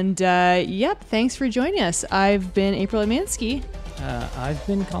 And thanks for joining us. I've been April Amansky. I've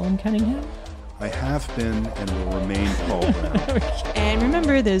been Colin Cunningham. I have been and will remain Paul Brown. And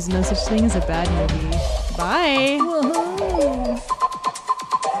remember, there's no such thing as a bad movie. Bye. Whoa.